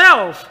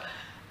herself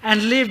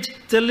and lived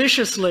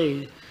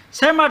deliciously.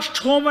 So much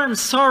torment and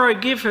sorrow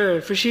give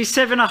her, for she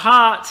said in her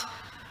heart,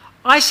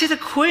 I see the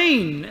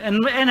queen,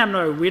 and am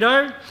no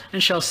widow,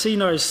 and shall see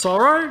no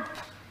sorrow.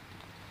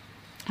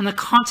 And the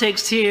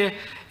context here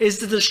is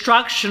the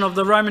destruction of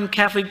the Roman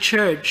Catholic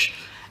Church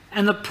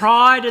and the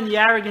pride and the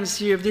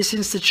arrogancy of this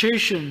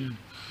institution.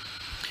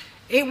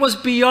 It was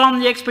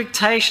beyond the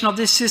expectation of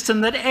this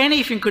system that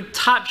anything could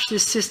touch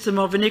this system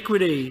of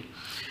iniquity.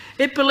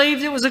 It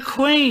believed it was a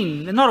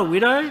queen and not a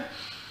widow.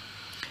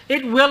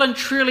 It well and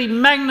truly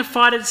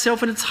magnified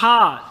itself in its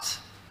heart.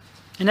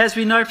 And as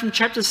we know from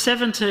chapter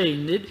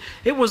 17,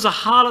 it was a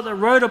harlot that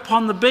rode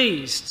upon the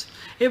beast.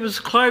 It was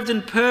clothed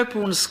in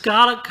purple and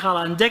scarlet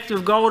colour and decked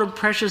with gold and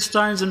precious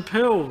stones and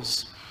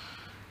pearls.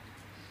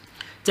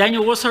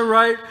 Daniel also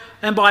wrote,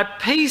 and by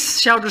peace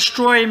shall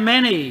destroy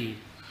many.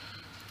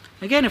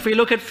 Again, if we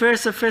look at 1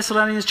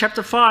 Thessalonians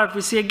chapter 5,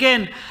 we see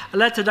again a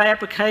latter-day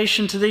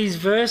application to these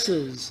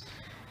verses.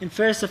 In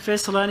 1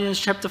 Thessalonians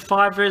chapter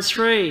 5 verse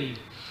 3,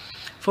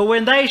 for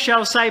when they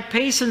shall say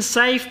peace and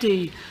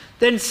safety,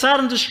 then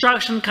sudden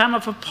destruction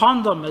cometh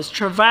upon them, as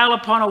travail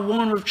upon a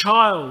woman with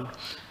child,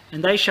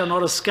 and they shall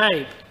not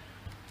escape.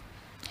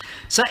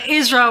 So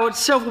Israel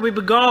itself will be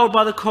beguiled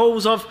by the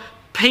calls of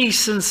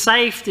peace and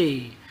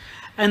safety,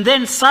 and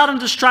then sudden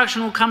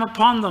destruction will come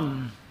upon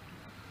them.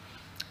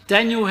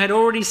 Daniel had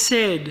already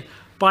said,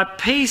 by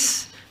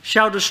peace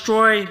shall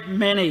destroy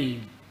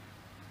many.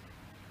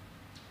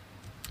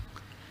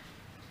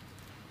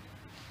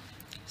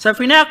 So if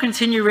we now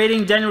continue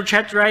reading Daniel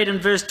chapter 8 and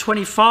verse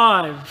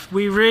 25,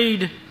 we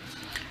read,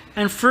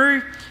 and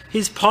through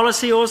his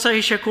policy also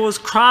he shall cause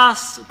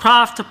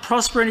craft to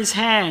prosper in his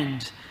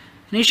hand,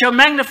 and he shall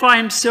magnify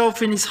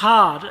himself in his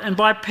heart, and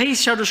by peace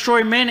shall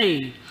destroy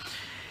many.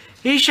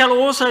 He shall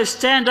also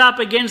stand up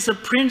against the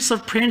prince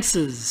of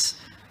princes,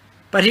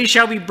 but he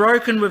shall be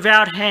broken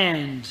without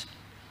hand.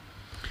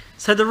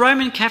 So the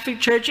Roman Catholic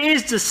Church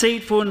is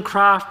deceitful and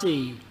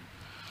crafty.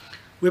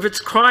 With its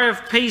cry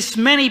of peace,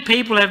 many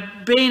people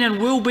have been and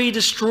will be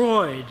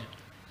destroyed.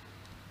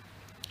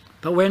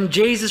 But when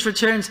Jesus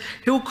returns,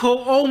 he'll call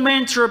all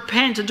men to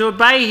repent and to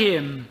obey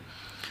him.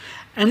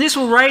 And this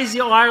will raise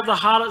the ire of the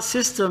harlot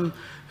system,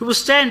 who will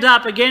stand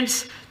up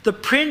against the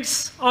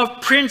Prince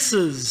of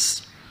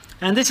Princes.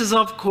 And this is,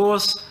 of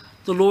course,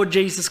 the Lord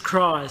Jesus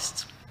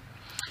Christ.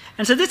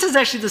 And so this is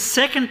actually the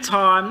second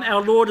time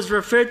our Lord is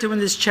referred to in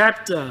this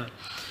chapter.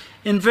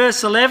 In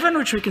verse 11,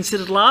 which we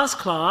considered last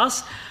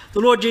class, the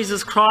Lord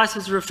Jesus Christ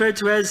is referred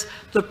to as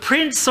the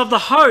Prince of the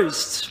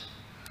Host.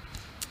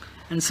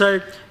 And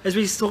so, as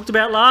we talked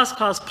about last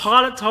class,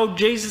 Pilate told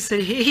Jesus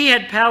that he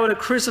had power to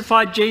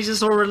crucify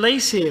Jesus or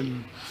release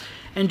him.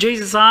 And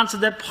Jesus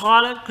answered that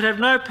Pilate could have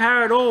no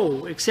power at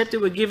all, except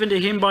it were given to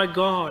him by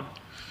God.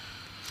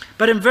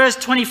 But in verse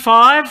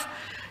 25,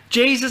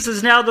 Jesus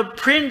is now the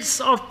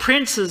Prince of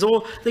Princes,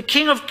 or the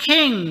King of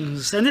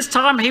Kings. And this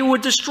time he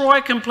would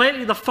destroy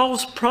completely the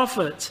false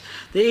prophet,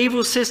 the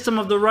evil system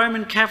of the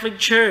Roman Catholic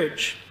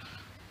Church.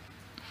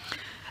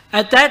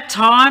 At that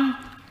time,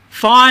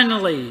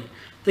 finally,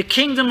 the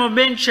kingdom of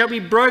men shall be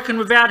broken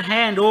without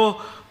hand,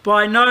 or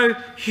by no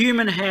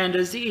human hand,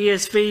 as the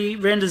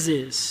ESV renders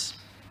this.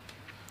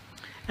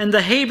 And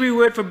the Hebrew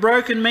word for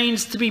broken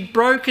means to be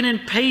broken in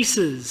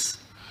pieces.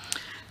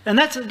 And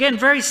that's, again,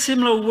 very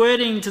similar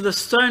wording to the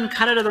stone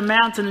cut out of the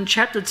mountain in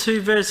chapter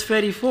 2, verse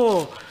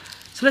 34.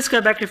 So let's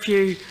go back a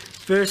few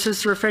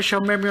verses to refresh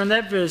our memory on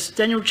that verse.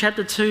 Daniel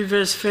chapter 2,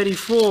 verse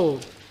 34,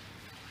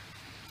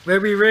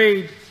 where we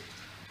read,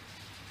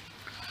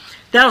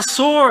 "Thou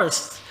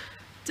sawest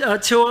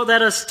till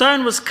that a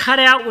stone was cut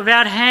out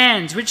without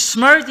hands, which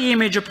smote the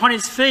image upon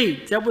his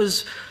feet,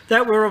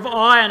 that were of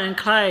iron and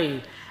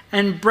clay,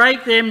 and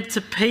brake them to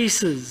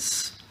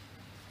pieces."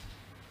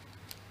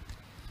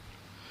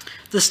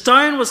 The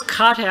stone was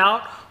cut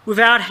out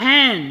without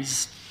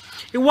hands.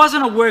 It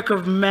wasn't a work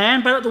of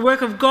man, but the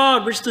work of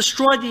God, which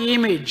destroyed the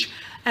image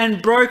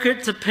and broke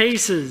it to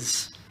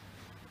pieces.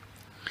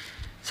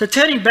 So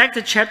turning back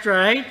to chapter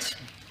 8,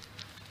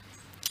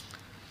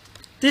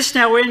 this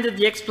now ended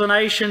the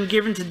explanation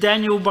given to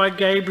Daniel by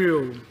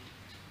Gabriel.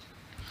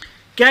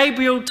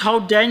 Gabriel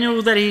told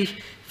Daniel that he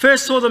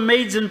first saw the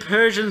Medes and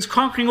Persians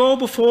conquering all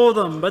before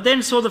them, but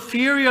then saw the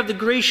fury of the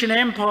Grecian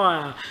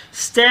Empire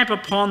stamp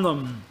upon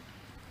them.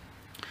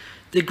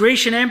 The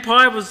Grecian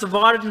Empire was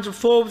divided into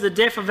four with the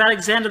death of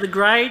Alexander the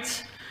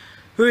Great,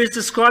 who is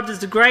described as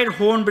the great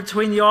horn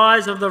between the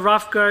eyes of the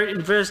rough goat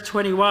in verse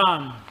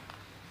 21.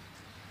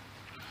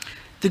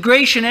 The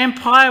Grecian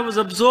Empire was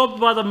absorbed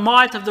by the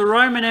might of the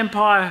Roman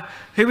Empire,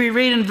 who we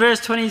read in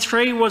verse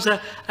 23 was a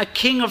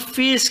king of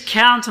fierce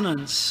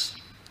countenance.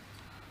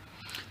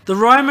 The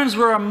Romans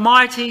were a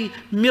mighty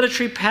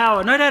military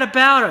power, no doubt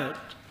about it,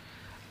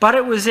 but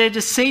it was their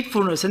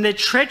deceitfulness and their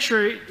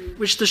treachery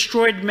which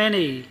destroyed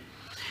many.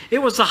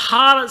 It was the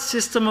harlot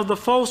system of the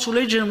false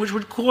religion which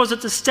would cause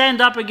it to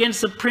stand up against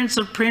the Prince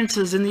of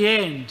Princes in the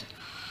end.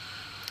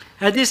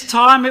 At this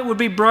time it would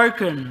be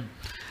broken,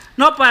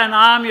 not by an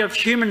army of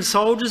human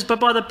soldiers, but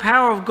by the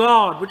power of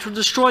God, which would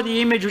destroy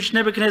the image which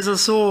Nebuchadnezzar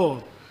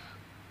saw.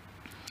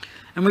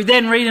 And we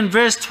then read in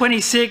verse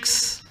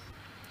 26,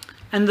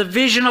 "And the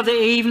vision of the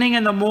evening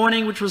and the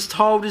morning which was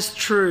told is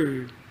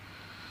true."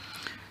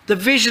 The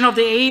vision of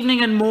the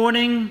evening and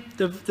morning,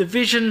 the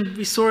vision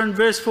we saw in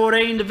verse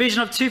 14, the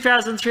vision of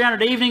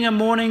 2,300 evening and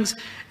mornings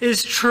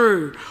is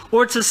true,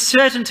 or it's a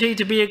certainty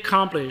to be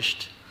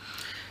accomplished.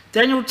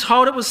 Daniel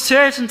told it was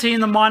certainty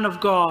in the mind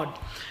of God.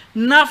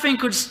 Nothing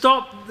could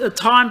stop the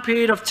time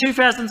period of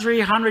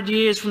 2,300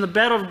 years from the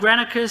Battle of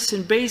Granicus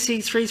in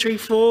BC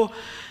 334,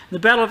 the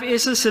Battle of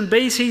Issus in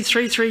BC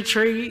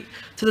 333,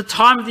 to the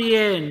time of the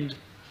end.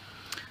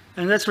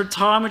 And that's for a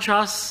time which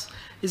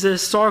is a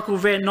historical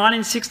event,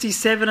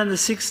 1967 and the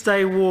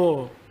Six-Day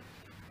War.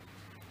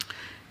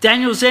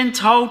 Daniel's then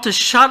told to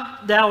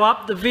shut thou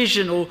up the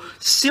vision, or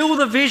seal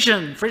the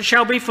vision, for it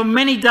shall be for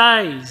many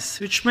days,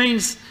 which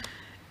means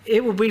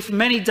it will be for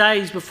many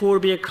days before it will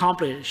be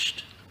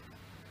accomplished.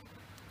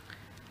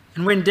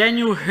 And when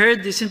Daniel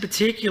heard this in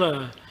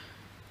particular,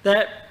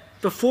 that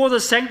before the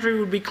sanctuary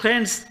would be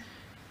cleansed,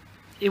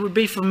 it would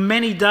be for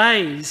many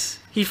days,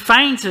 he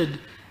fainted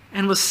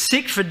and was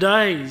sick for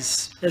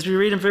days, as we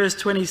read in verse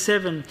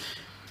 27.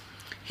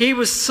 He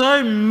was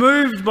so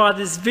moved by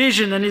this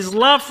vision and his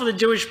love for the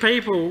Jewish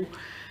people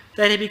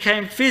that he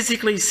became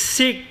physically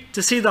sick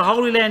to see the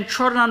Holy Land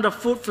trodden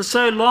underfoot for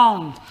so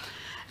long,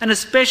 and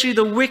especially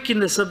the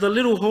wickedness of the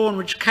little horn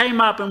which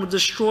came up and would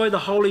destroy the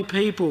holy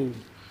people.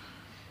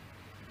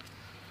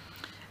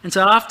 And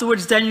so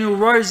afterwards Daniel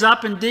rose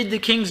up and did the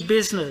king's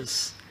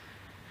business.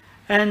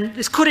 And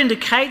this could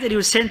indicate that he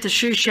was sent to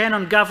Shushan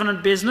on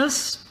government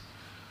business.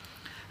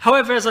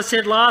 However, as I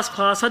said last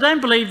class, I don't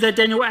believe that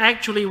Daniel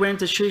actually went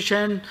to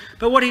Shushan,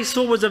 but what he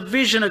saw was a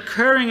vision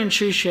occurring in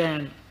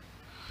Shushan.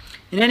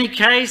 In any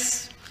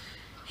case,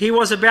 he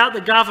was about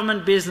the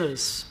government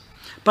business.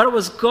 But it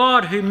was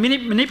God who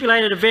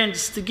manipulated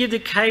events to give the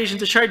occasion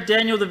to show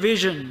Daniel the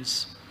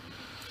visions.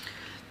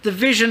 The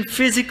vision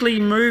physically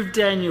moved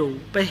Daniel,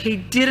 but he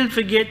didn't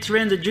forget to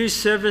render due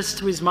service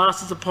to his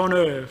masters upon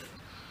earth.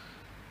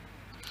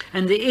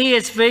 And the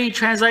ESV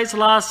translates the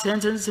last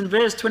sentence in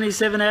verse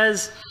 27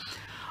 as,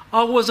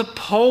 I was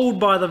appalled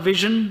by the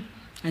vision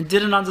and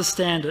didn't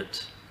understand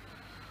it.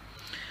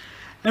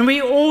 And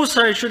we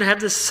also should have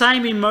the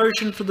same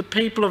emotion for the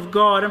people of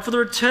God and for the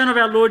return of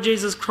our Lord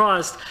Jesus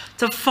Christ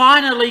to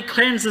finally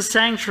cleanse the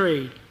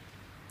sanctuary.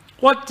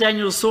 What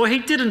Daniel saw, he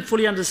didn't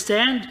fully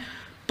understand,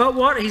 but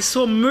what he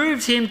saw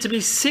moved him to be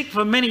sick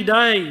for many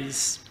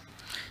days.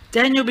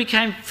 Daniel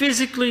became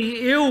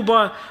physically ill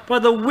by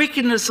the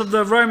wickedness of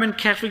the Roman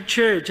Catholic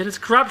Church and its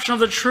corruption of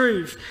the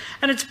truth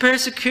and its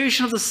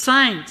persecution of the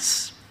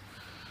saints.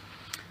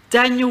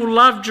 Daniel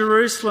loved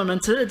Jerusalem,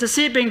 and to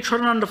see it being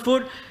trodden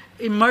underfoot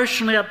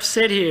emotionally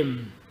upset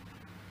him.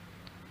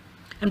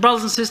 And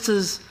brothers and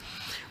sisters,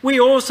 we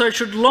also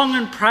should long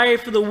and pray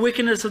for the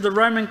wickedness of the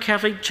Roman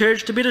Catholic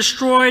Church to be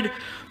destroyed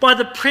by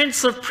the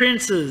Prince of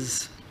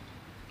Princes.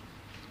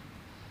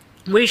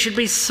 We should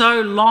be so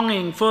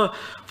longing for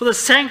the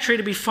sanctuary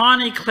to be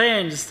finally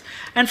cleansed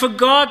and for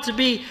God to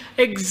be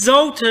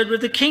exalted with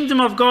the kingdom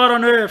of God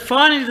on earth,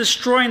 finally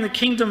destroying the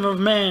kingdom of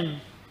man.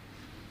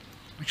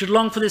 We should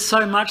long for this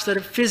so much that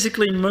it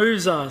physically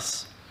moves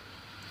us.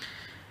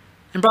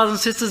 And brothers and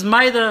sisters,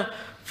 may the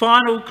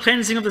final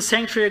cleansing of the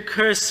sanctuary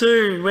occur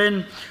soon,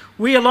 when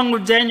we, along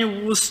with Daniel,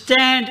 will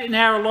stand in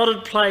our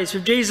allotted place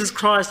with Jesus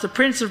Christ, the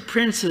Prince of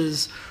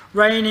Princes,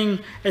 reigning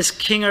as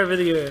King over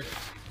the earth.